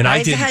assuming. And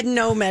I've had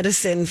no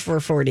medicine for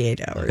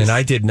 48 hours. And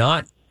I did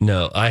not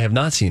know. I have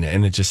not seen it,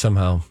 and it just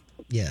somehow...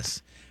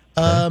 Yes.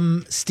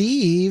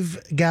 Steve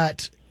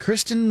got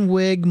Kristen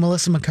Wiig,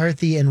 Melissa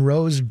McCarthy, and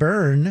Rose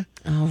Byrne.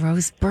 Oh,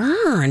 Rose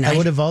Byrne. I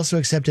would have also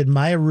accepted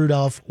Maya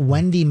Rudolph,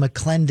 Wendy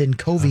McClendon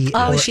Covey,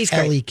 or she's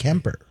Ellie great.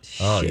 Kemper.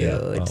 Oh, yeah.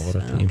 Oh, what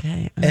a theme.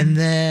 Okay. And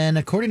then,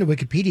 according to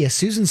Wikipedia,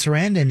 Susan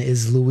Sarandon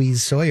is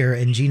Louise Sawyer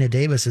and Gina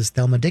Davis is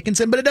Thelma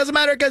Dickinson, but it doesn't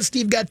matter because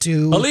Steve got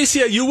 2.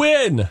 Alicia, you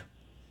win.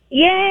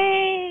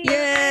 Yay!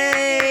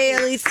 Yay,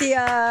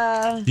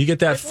 Alicia. You get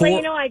that Just let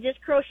you know, I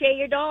just crocheted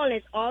your doll and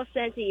it's all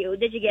sent to you.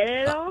 Did you get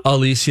it at all?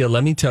 Alicia,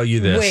 let me tell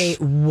you this.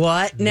 Wait,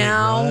 what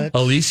now?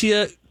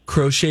 Alicia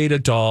crocheted a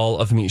doll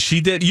of me.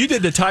 She did. You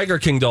did the Tiger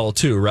King doll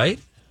too, right?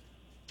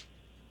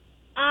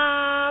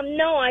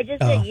 No, I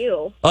just did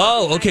you.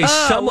 Oh, okay.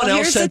 Someone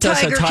else here's the sent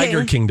us a Tiger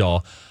Tiger King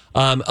doll.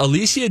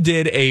 Alicia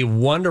did a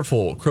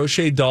wonderful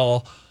crochet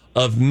doll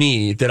of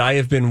me that I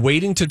have been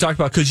waiting to talk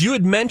about because you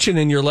had mentioned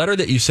in your letter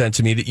that you sent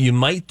to me that you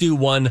might do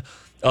one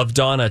of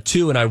Donna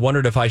too, and I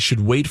wondered if I should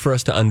wait for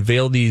us to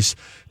unveil these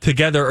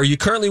together. Are you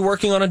currently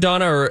working on a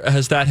Donna, or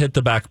has that hit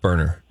the back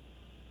burner?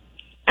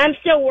 I'm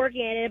still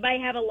working on it, but I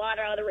have a lot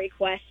of other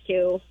requests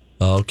too.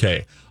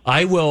 Okay.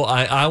 I will.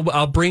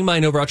 I'll bring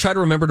mine over. I'll try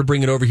to remember to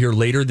bring it over here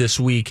later this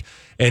week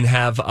and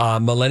have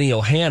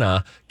Millennial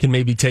Hannah can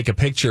maybe take a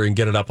picture and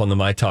get it up on the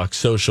My Talk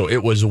social.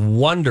 It was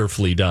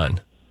wonderfully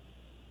done.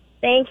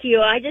 Thank you.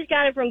 I just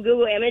got it from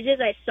Google Images.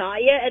 I saw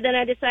you, and then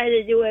I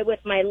decided to do it with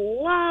my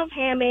love,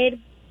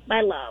 handmade by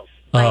love.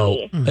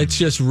 It's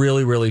just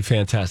really, really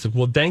fantastic.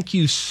 Well, thank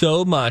you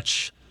so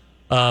much.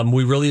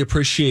 We really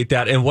appreciate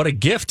that. And what a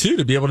gift, too,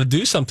 to be able to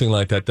do something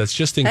like that. That's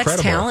just incredible.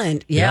 That's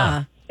talent.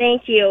 Yeah.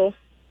 Thank you.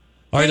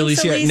 All right,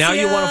 Thanks, Alicia. Now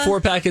you Alicia. want a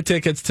 4-pack of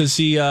tickets to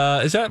see,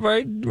 is that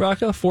right,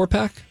 Rocco?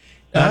 4-pack?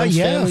 Addams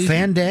Family?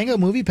 Fandango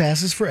movie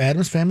passes for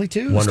Addams Family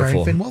 2, Wonderful.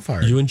 starring Finn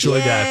Wolfhard. You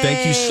enjoyed that.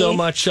 Thank you so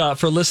much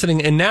for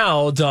listening. And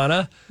now,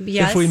 Donna,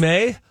 Yes? if we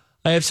may,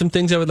 I have some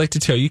things I would like to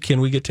tell you. Can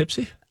we get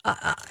tipsy?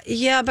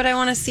 Yeah, but I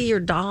want to see your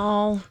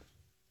doll.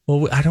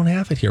 Well, I don't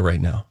have it here right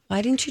now.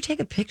 Why didn't you take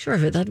a picture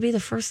of it? That'd be the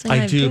first thing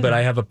I do, but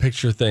I have a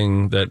picture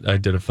thing that I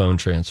did a phone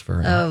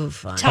transfer. Oh,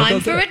 fine. Time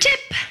for a tip.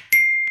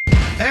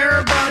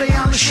 Everybody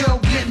on the show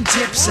getting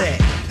tipsy.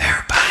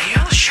 Everybody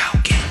on the show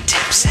getting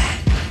tipsy.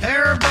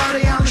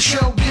 Everybody on the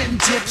show getting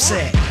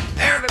tipsy.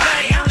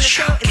 Everybody on the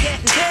show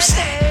getting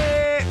tipsy.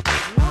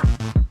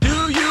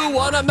 Do you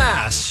want to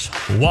mass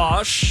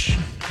wash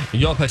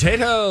your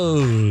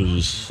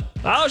potatoes?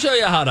 I'll show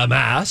you how to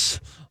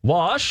mass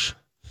wash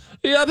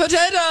your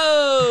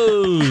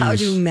potatoes. How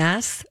to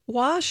mass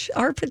wash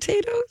our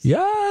potatoes?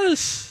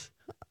 Yes.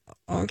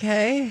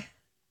 Okay.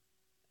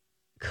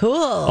 Cool.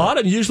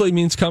 Autumn usually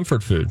means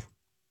comfort food.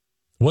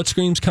 What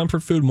screams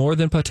comfort food more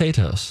than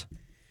potatoes?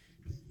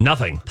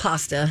 Nothing.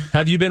 Pasta.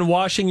 Have you been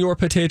washing your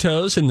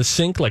potatoes in the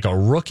sink like a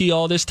rookie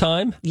all this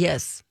time?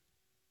 Yes.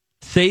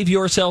 Save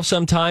yourself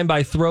some time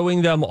by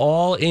throwing them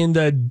all in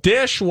the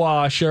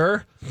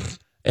dishwasher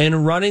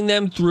and running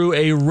them through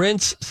a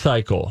rinse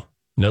cycle.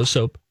 No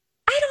soap.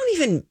 I don't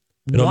even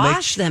It'll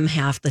wash them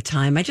half the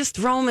time. I just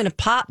throw them in a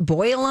pot,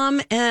 boil them,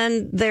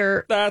 and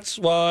they're... That's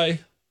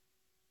why.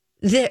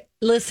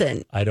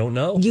 Listen. I don't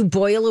know. You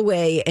boil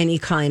away any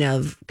kind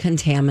of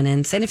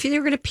contaminants. And if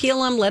you're going to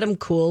peel them, let them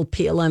cool.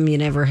 Peel them. You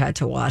never had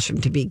to wash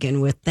them to begin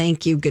with.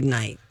 Thank you. Good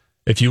night.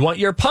 If you want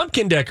your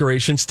pumpkin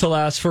decorations to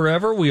last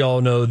forever, we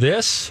all know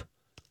this.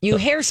 You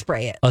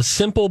hairspray it. A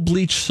simple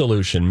bleach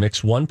solution.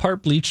 Mix 1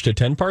 part bleach to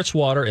 10 parts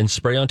water and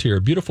spray onto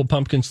your beautiful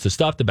pumpkins to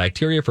stop the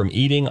bacteria from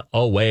eating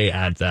away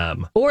at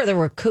them. Or the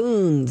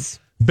raccoons.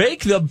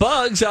 Bake the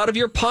bugs out of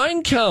your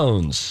pine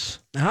cones.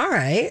 All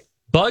right.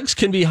 Bugs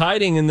can be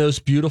hiding in those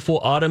beautiful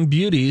autumn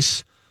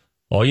beauties.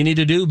 All you need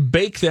to do,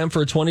 bake them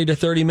for 20 to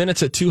 30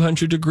 minutes at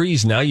 200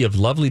 degrees. Now you have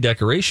lovely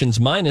decorations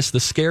minus the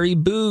scary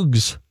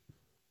boogs.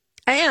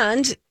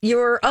 And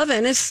your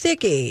oven is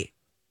sticky.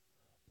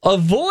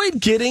 Avoid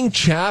getting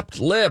chapped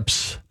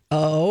lips.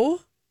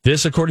 Oh?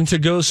 This, according to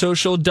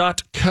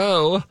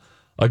GoSocial.co,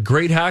 a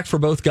great hack for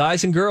both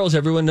guys and girls.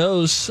 Everyone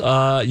knows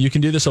you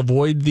can do this.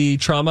 Avoid the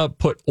trauma.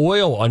 Put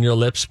oil on your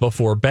lips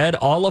before bed.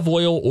 Olive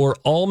oil or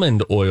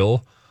almond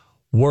oil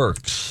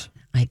works.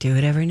 I do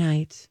it every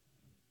night.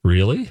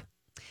 Really?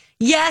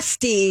 Yes,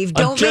 Steve.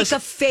 Don't make a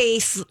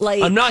face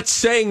like... I'm not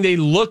saying they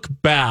look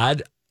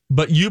bad,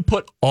 but you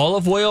put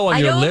olive oil on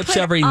your lips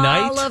every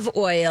night? Olive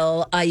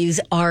oil. I use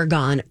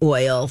argan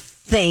oil.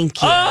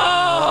 Thank you.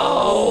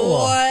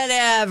 Oh!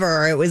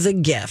 Whatever. It was a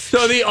gift.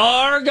 So the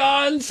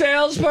argan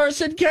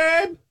salesperson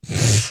came?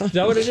 Is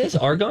that what it is?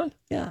 Argan?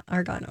 Yeah,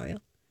 argan oil.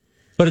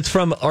 But it's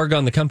from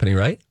Argan, the company,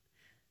 right?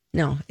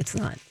 No, it's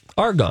not.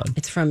 Argan.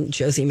 It's from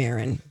Josie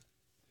Marin.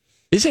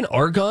 Isn't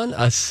argan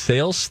a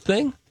sales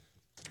thing?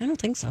 I don't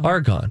think so.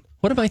 Argan.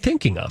 What am I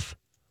thinking of?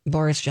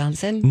 Boris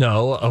Johnson?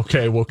 No.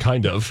 Okay, well,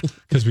 kind of.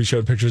 Because we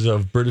showed pictures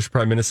of British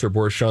Prime Minister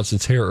Boris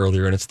Johnson's hair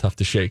earlier, and it's tough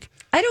to shake.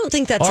 I don't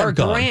think that's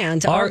Argan. a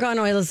brand. Argan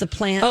oil is a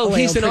plant. Oh, oil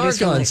he's an produced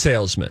from, argan like-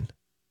 salesman.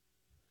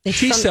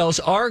 It's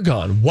sells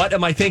argan. What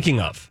am I thinking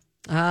of?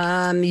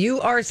 You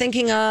are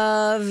thinking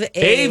of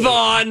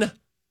Avon.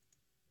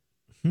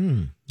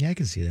 Yeah, I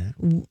can see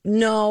that.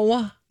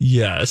 No.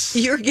 Yes.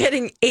 You're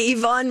getting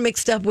Avon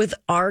mixed up with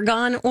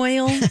argan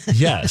oil?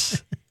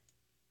 Yes.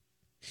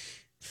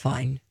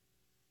 Fine.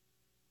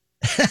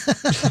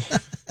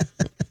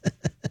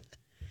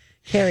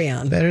 Carry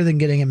on. Better than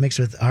getting it mixed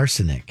with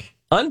arsenic.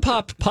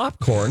 Unpopped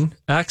popcorn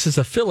acts as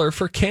a filler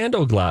for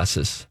candle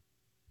glasses.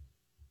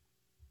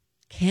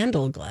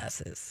 Candle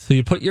glasses. So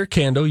you put your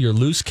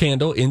loose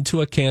candle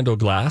into a candle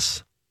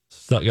glass.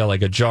 So you got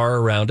like a jar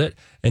around it.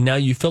 And now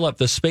you fill up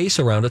the space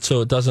around it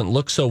so it doesn't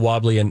look so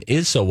wobbly and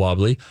is so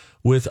wobbly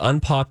with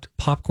unpopped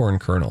popcorn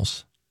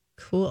kernels.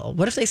 Cool.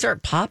 What if they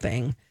start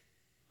popping?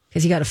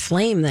 Because you got a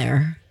flame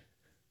there.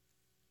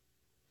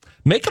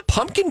 Make a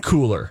pumpkin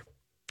cooler.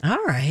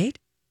 All right.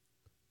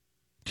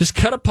 Just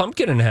cut a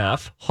pumpkin in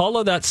half,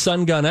 hollow that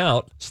sun gun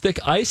out, stick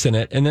ice in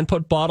it, and then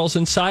put bottles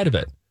inside of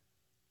it.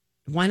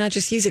 Why not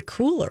just use a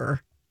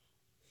cooler?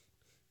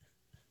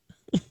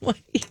 What are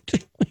you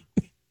doing?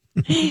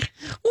 Why am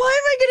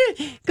I going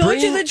to go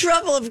to the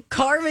trouble of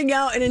carving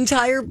out an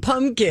entire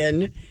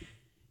pumpkin,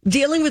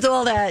 dealing with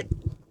all that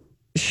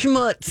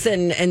schmutz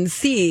and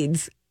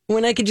seeds,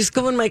 when I could just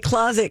go in my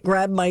closet,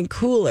 grab my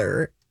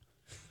cooler?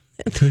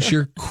 Because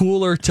your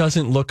cooler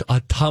doesn't look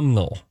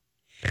autumnal.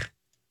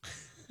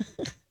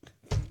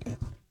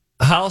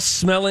 House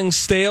smelling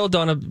stale.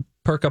 Donna,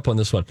 perk up on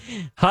this one.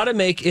 How to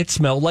make it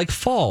smell like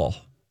fall.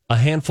 A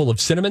handful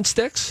of cinnamon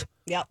sticks.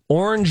 Yep.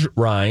 Orange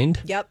rind.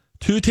 Yep.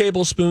 2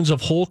 tablespoons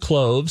of whole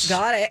cloves.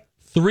 Got it.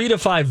 3 to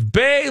 5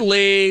 bay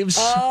leaves.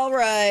 All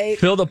right.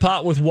 Fill the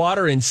pot with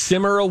water and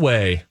simmer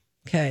away.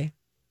 Okay.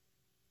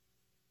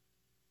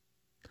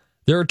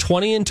 There are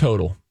 20 in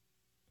total.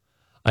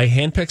 I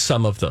handpicked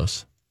some of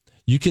those.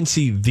 You can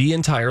see the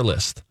entire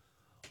list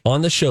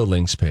on the show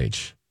links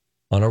page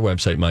on our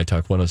website,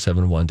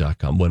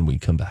 mytalk1071.com, when we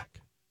come back.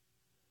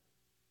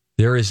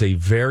 There is a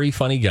very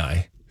funny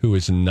guy who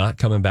is not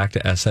coming back to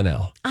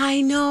SNL.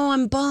 I know,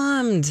 I'm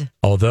bummed.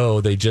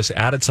 Although they just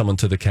added someone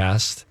to the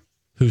cast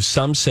who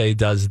some say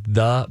does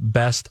the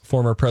best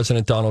former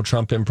President Donald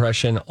Trump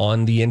impression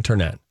on the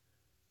internet.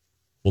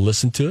 We'll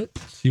listen to it,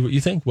 see what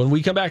you think. When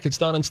we come back, it's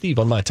Don and Steve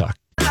on My Talk.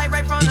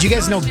 Did you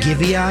guys know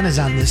Giveon is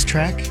on this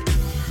track?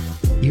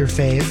 Your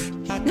fave?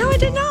 No, I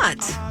did not.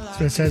 That's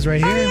what it says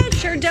right here. Oh, yeah, it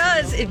sure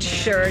does. It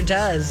sure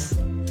does.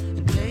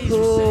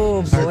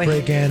 Oh, boy.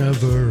 Heartbreak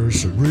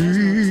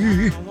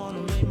anniversary.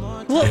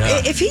 Well,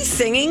 if he's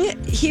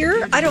singing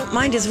here, I don't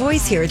mind his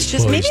voice here. It's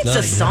just, Well, maybe he's it's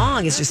not, the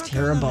song is just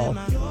terrible.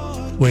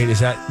 Wait, is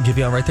that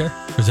Giveon right there?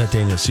 Or is that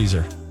Daniel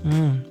Caesar? I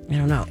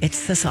don't know. It's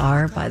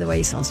Cesar, by the way.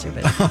 You sound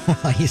stupid.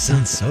 Oh, you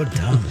sound so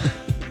dumb.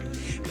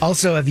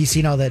 Also, have you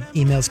seen all that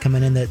emails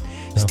coming in that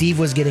Steve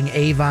was getting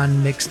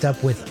Avon mixed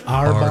up with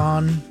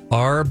Arbonne?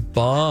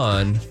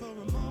 Arbonne.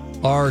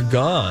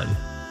 Argan.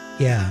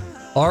 Yeah.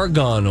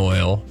 Argan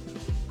oil.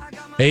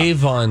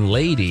 Avon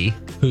lady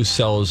who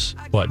sells,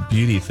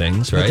 beauty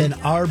things, right? But then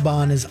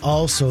Arbonne is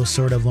also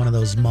sort of one of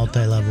those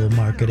multi-level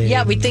marketing.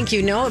 Yeah, we think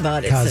you know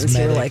about it since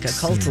you're like a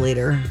cult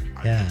leader.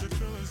 Yeah.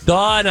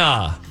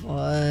 Donna. What?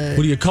 What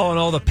are you calling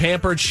all the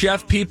Pampered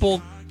Chef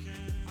people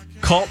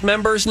cult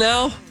members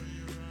now?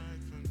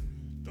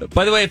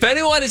 By the way, if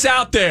anyone is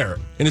out there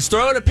and is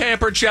throwing a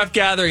Pampered Chef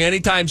gathering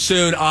anytime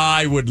soon,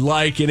 I would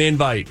like an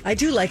invite. I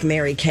do like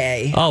Mary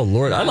Kay. Oh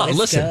Lord, I love. it's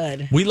Listen,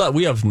 good.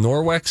 we have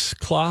Norwex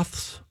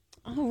cloths.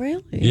 Oh,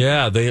 really?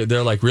 Yeah,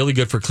 they're like really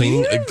good for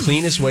cleaning. The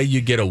cleanest way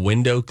you get a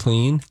window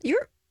clean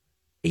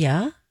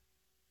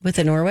With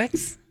a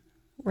Norwex,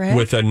 right?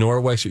 with a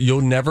Norwex.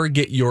 You'll never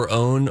get your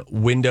own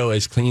window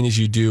as clean as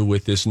you do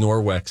with this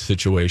Norwex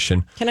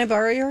situation. Can I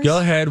borrow yours? Go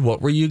ahead.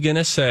 What were you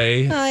gonna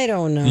say? I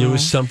don't know. It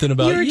was something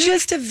about You're you.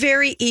 just a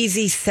very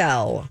easy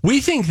sell. We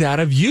think that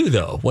of you,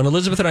 though. When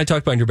Elizabeth and I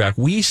talk behind your back,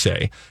 we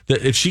say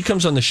that if she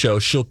comes on the show,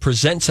 she'll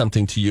present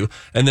something to you,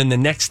 and then the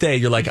next day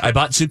you're like, I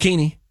bought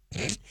zucchini.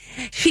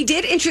 She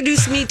did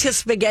introduce me to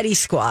spaghetti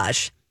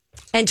squash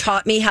and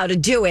taught me how to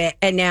do it,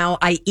 and now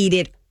I eat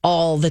it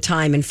all the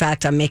time. In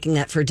fact, I'm making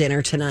that for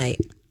dinner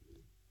tonight.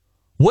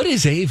 What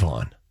is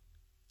Avon?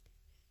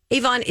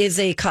 Avon is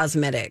a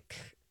cosmetic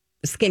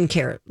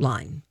skincare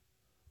line.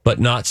 But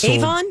not sold.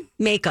 Avon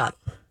makeup.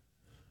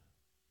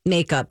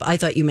 I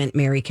thought you meant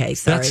Mary Kay.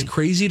 Sorry. That's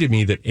crazy to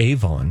me that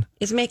Avon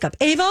is makeup.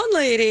 Avon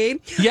lady.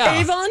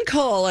 Yeah. Avon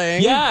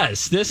calling.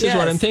 Yes, this is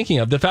what I'm thinking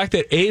of. The fact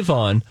that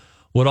Avon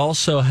would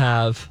also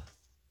have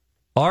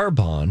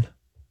Arbonne,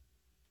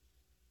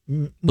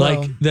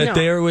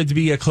 there would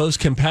be a close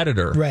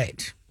competitor.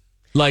 Right.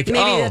 Like,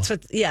 maybe that's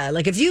what,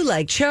 like if you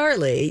like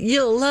Charlie,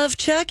 you'll love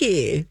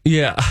Chucky.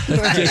 Yeah,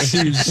 it just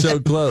seems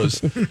so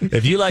close.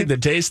 If you like the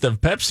taste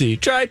of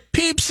Pepsi, try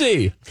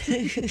Peepsy.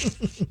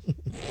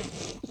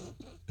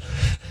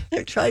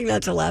 I'm trying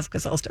not to laugh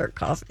because I'll start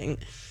coughing.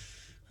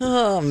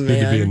 Oh, man.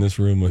 Good to be in this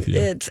room with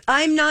you.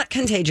 I'm not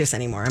contagious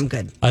anymore. I'm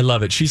good. I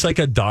love it. She's like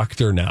a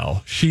doctor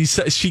now. She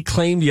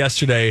claimed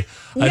yesterday,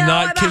 I'm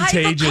not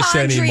contagious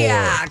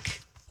anymore.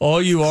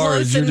 All you are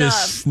is you're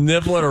just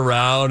sniveling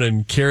around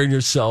and carrying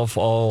yourself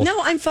all. No,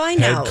 I'm fine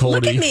now. Coldy.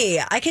 Look at me.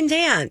 I can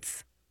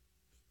dance.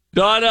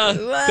 Donna,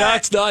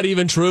 that's not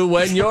even true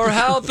when you're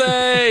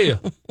healthy.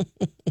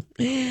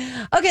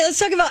 Okay, let's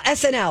talk about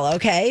SNL,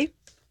 okay?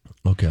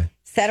 Okay.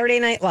 Saturday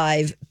Night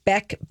Live,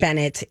 Beck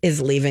Bennett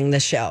is leaving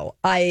the show.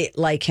 I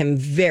like him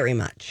very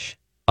much.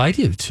 I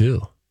do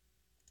too.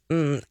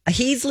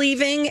 He's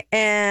leaving,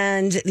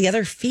 and the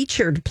other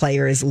featured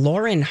player is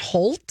Lauren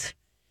Holt.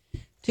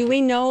 Do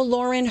we know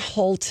Lauren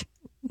Holt?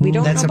 We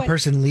don't know. That's a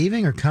person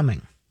leaving or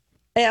coming?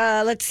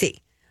 Let's see.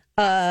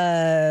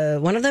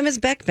 One of them is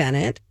Beck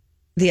Bennett.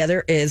 The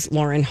other is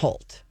Lauren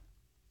Holt.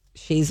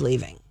 She's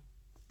leaving.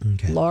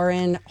 Okay.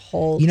 Lauren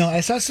Holt. You know,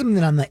 I saw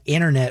something on the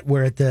internet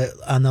where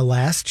on the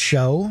last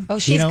show. Oh,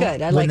 she's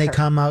good. I like when they her.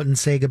 come out and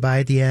say goodbye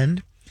at the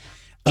end.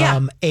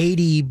 Yeah.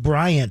 A.D.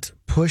 Bryant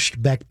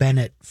pushed Beck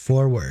Bennett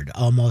forward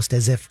almost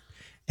as if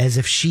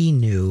she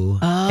knew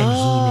and he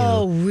knew.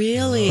 Oh,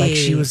 really? Like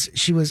she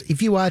was.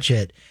 If you watch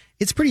it,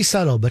 it's pretty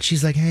subtle, but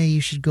she's like, "Hey,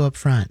 you should go up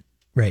front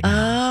right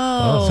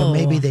now." Oh, so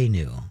maybe they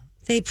knew.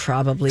 They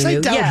probably knew.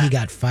 I doubt yeah. he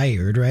got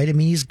fired, right? I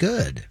mean, he's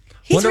good.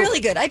 He's really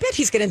good. I bet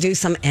he's going to do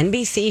some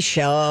NBC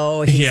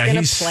show. He's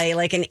going to play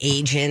like an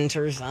agent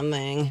or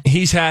something.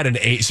 He's had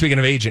speaking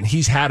of agent,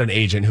 he's had an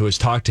agent who has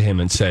talked to him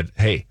and said,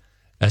 "Hey,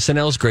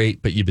 SNL's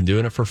great, but you've been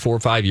doing it for 4 or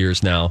 5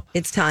 years now.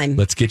 It's time.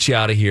 Let's get you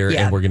out of here,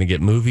 Yeah. and we're going to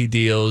get movie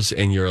deals,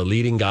 and you're a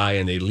leading guy,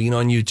 and they lean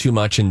on you too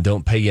much and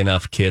don't pay you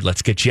enough, kid.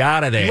 Let's get you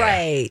out of there."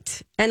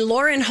 Right. And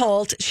Lauren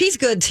Holt, she's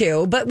good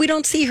too, but we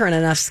don't see her in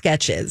enough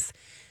sketches.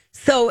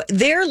 So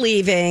they're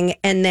leaving,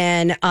 and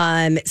then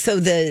so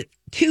the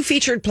two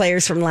featured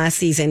players from last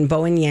season,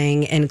 Bowen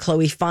Yang and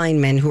Chloe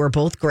Fineman, who are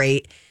both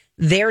great,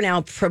 they're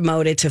now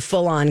promoted to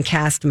full-on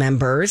cast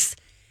members.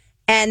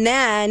 And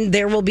then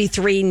there will be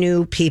 3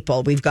 new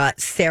people. We've got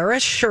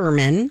Sarah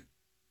Sherman,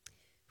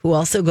 who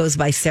also goes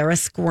by Sarah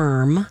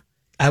Squirm.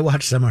 I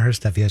watched some of her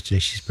stuff yesterday.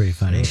 She's pretty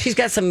funny. She's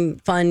got some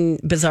fun,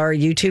 bizarre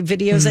YouTube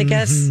videos, I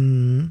guess.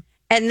 Mm-hmm.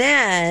 And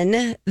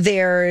then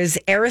there's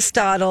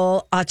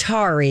Aristotle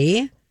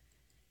Atari,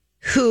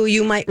 who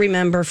you might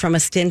remember from a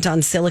stint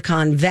on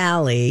Silicon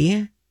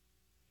Valley.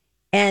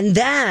 And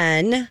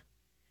then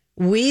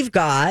we've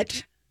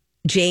got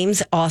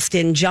James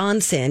Austin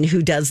Johnson,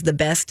 who does the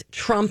best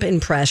Trump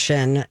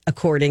impression,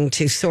 according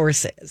to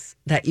sources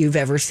that you've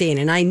ever seen.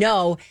 And I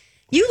know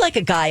you like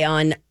a guy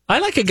on I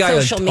like a guy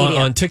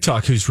on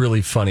TikTok who's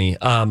really funny.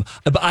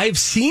 But I've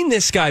seen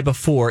this guy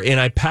before, and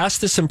I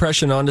passed this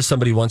impression on to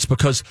somebody once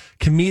because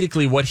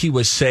comedically what he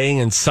was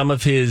saying and some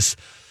of his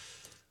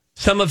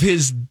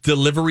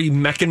delivery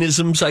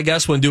mechanisms, I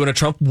guess, when doing a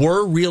Trump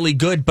were really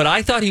good. But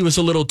I thought he was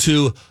a little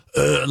too,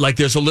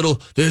 there's a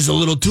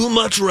little too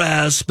much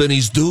rasp, and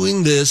he's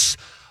doing this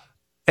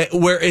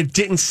where it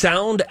didn't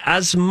sound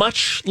as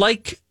much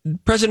like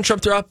President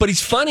Trump throughout. But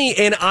he's funny,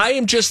 and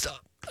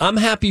I'm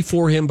happy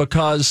for him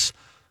because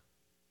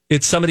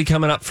it's somebody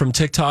coming up from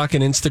TikTok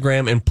and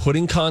Instagram and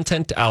putting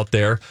content out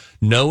there,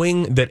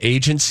 knowing that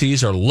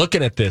agencies are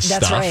looking at this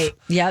stuff. That's right.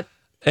 Yep.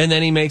 And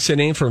then he makes a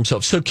name for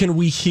himself. So can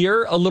we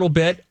hear a little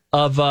bit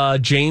of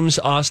James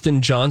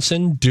Austin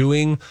Johnson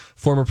doing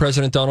former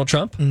President Donald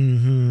Trump?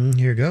 Mm-hmm.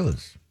 Here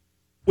goes.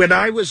 When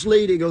I was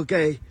leading,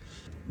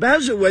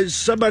 Bowser was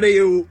somebody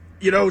who,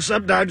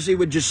 sometimes he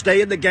would just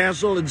stay in the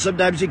castle and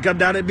sometimes he'd come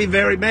down and be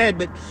very mad,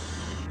 but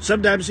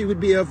sometimes he would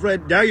be a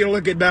friend. Now you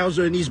look at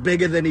Bowser and he's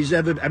bigger than he's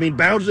ever.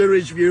 Bowser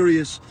is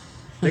furious.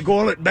 They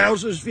call it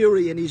Bowser's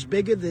Fury, and he's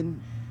bigger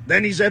than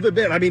he's ever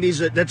been.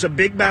 That's a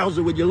big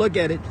Bowser when you look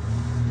at it.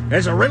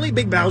 There's a really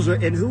big Bowser,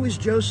 and who is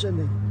Joe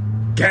sending?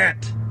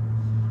 Cat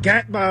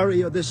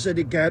Mario. They're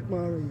sending Cat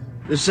Mario.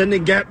 They're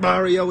sending Cat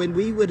Mario, and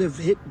we would have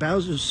hit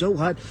Bowser so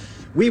hard.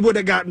 We would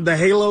have gotten the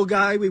Halo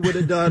guy. We would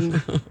have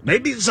done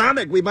maybe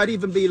Sonic. We might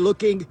even be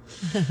looking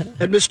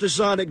at Mr.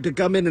 Sonic to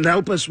come in and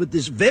help us with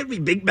this very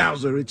big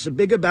Bowser. It's a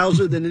bigger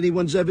Bowser than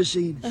anyone's ever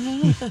seen.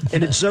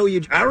 And it's so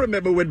huge. I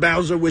remember when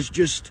Bowser was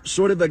just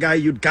sort of a guy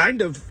you'd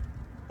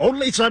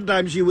only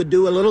sometimes you would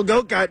do a little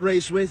go-kart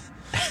race with.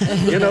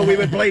 We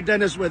would play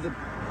tennis with him.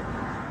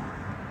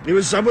 He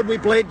was someone we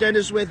played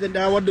tennis with, and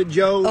now under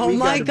Joe, we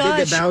got a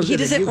bigger Bowser. He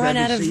doesn't run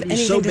out of anything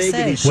so to big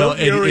say. And he's so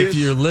furious. If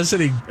you're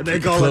listening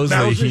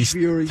closely,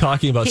 he's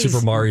talking about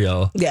Super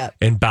Mario. Yeah.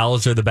 And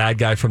Bowser, the bad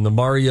guy from the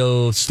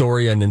Mario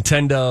story on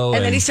Nintendo.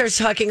 And then he starts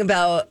talking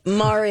about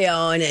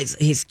Mario, and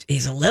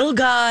he's a little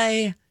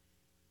guy,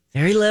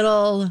 very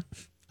little.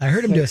 I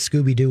heard him do a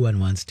Scooby-Doo one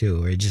once, too,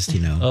 where he just,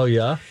 Oh,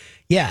 yeah?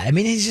 Yeah,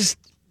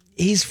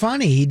 he's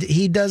funny.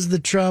 He does the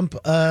Trump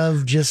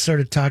of just sort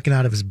of talking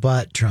out of his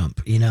butt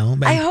Trump,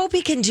 I hope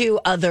he can do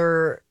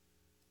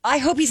I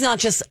hope he's not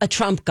just a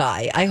Trump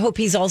guy. I hope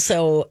he's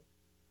also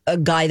a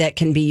guy that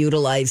can be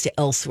utilized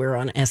elsewhere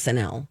on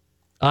SNL.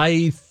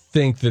 I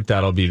think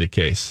that'll be the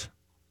case.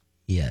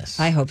 Yes.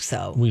 I hope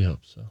so. We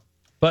hope so.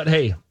 But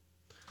hey,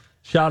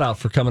 shout out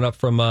for coming up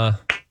from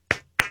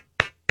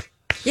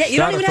Yeah, you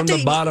don't Started even from have the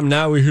to. bottom.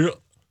 Now we're here.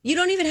 You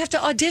don't even have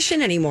to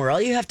audition anymore.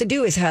 All you have to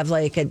do is have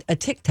like a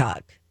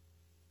TikTok,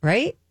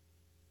 right?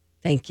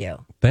 Thank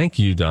you. Thank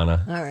you,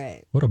 Donna. All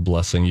right. What a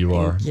blessing you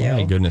are. you.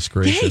 My goodness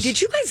gracious. Hey, did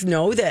you guys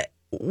know that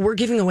we're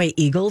giving away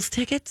Eagles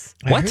tickets?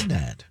 I heard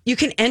that. You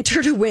can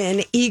enter to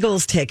win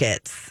Eagles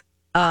tickets.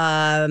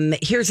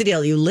 Here's the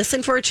deal. You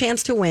listen for a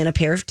chance to win a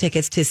pair of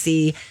tickets to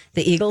see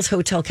the Eagles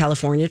Hotel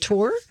California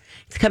tour.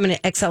 It's coming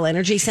at XL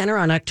Energy Center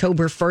on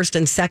October 1st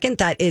and 2nd.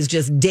 That is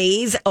just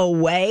days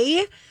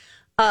away.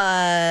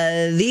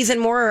 These and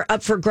more are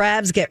up for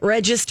grabs. Get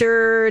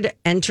registered,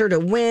 enter to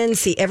win,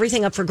 see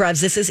everything up for grabs.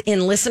 This is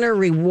in listener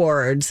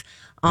rewards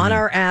on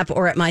our app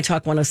or at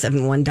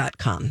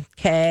mytalk1071.com.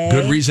 Okay.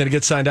 Good reason to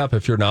get signed up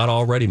if you're not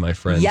already, my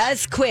friends.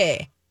 Yes,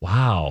 quick.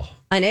 Wow.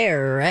 I know,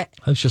 right?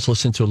 I was just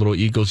listening to a little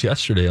Eagles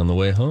yesterday on the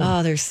way home.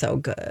 Oh, they're so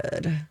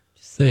good.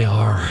 They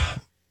are.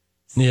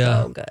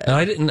 Yeah. So good.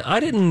 And I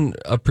didn't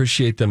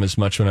appreciate them as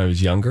much when I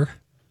was younger.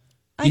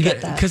 I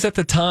get that. Because at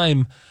the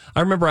time,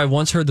 I remember I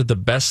once heard that the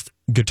best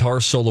guitar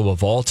solo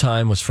of all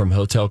time was from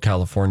Hotel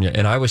California.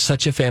 And I was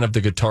such a fan of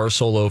the guitar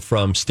solo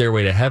from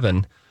Stairway to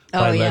Heaven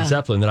by Led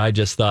Zeppelin that I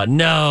just thought,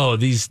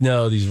 these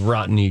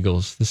rotten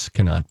Eagles. This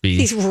cannot be.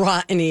 These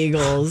rotten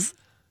Eagles.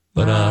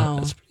 But wow.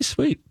 it's pretty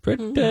sweet.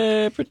 Pretty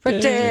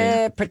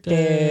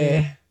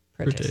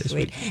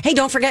sweet. Hey,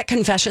 don't forget,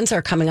 confessions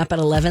are coming up at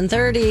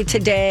 11:30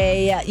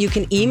 today. You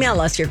can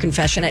email us your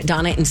confession at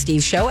Donna and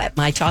Steve Show at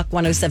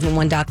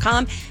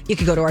mytalk1071.com. You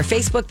could go to our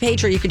Facebook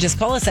page or you could just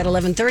call us at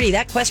 11:30.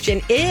 That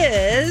question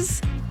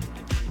is,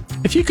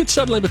 if you could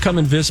suddenly become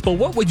invisible,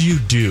 what would you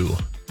do?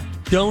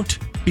 Don't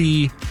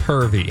be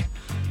pervy.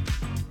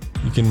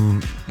 You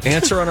can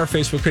answer on our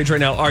Facebook page right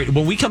now. All right,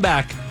 when we come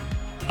back,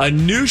 a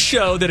new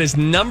show that is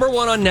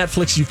 #1 on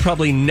Netflix. You've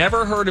probably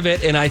never heard of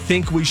it, and I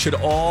think we should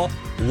all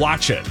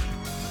watch it.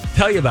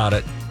 Tell you about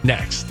it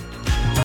next.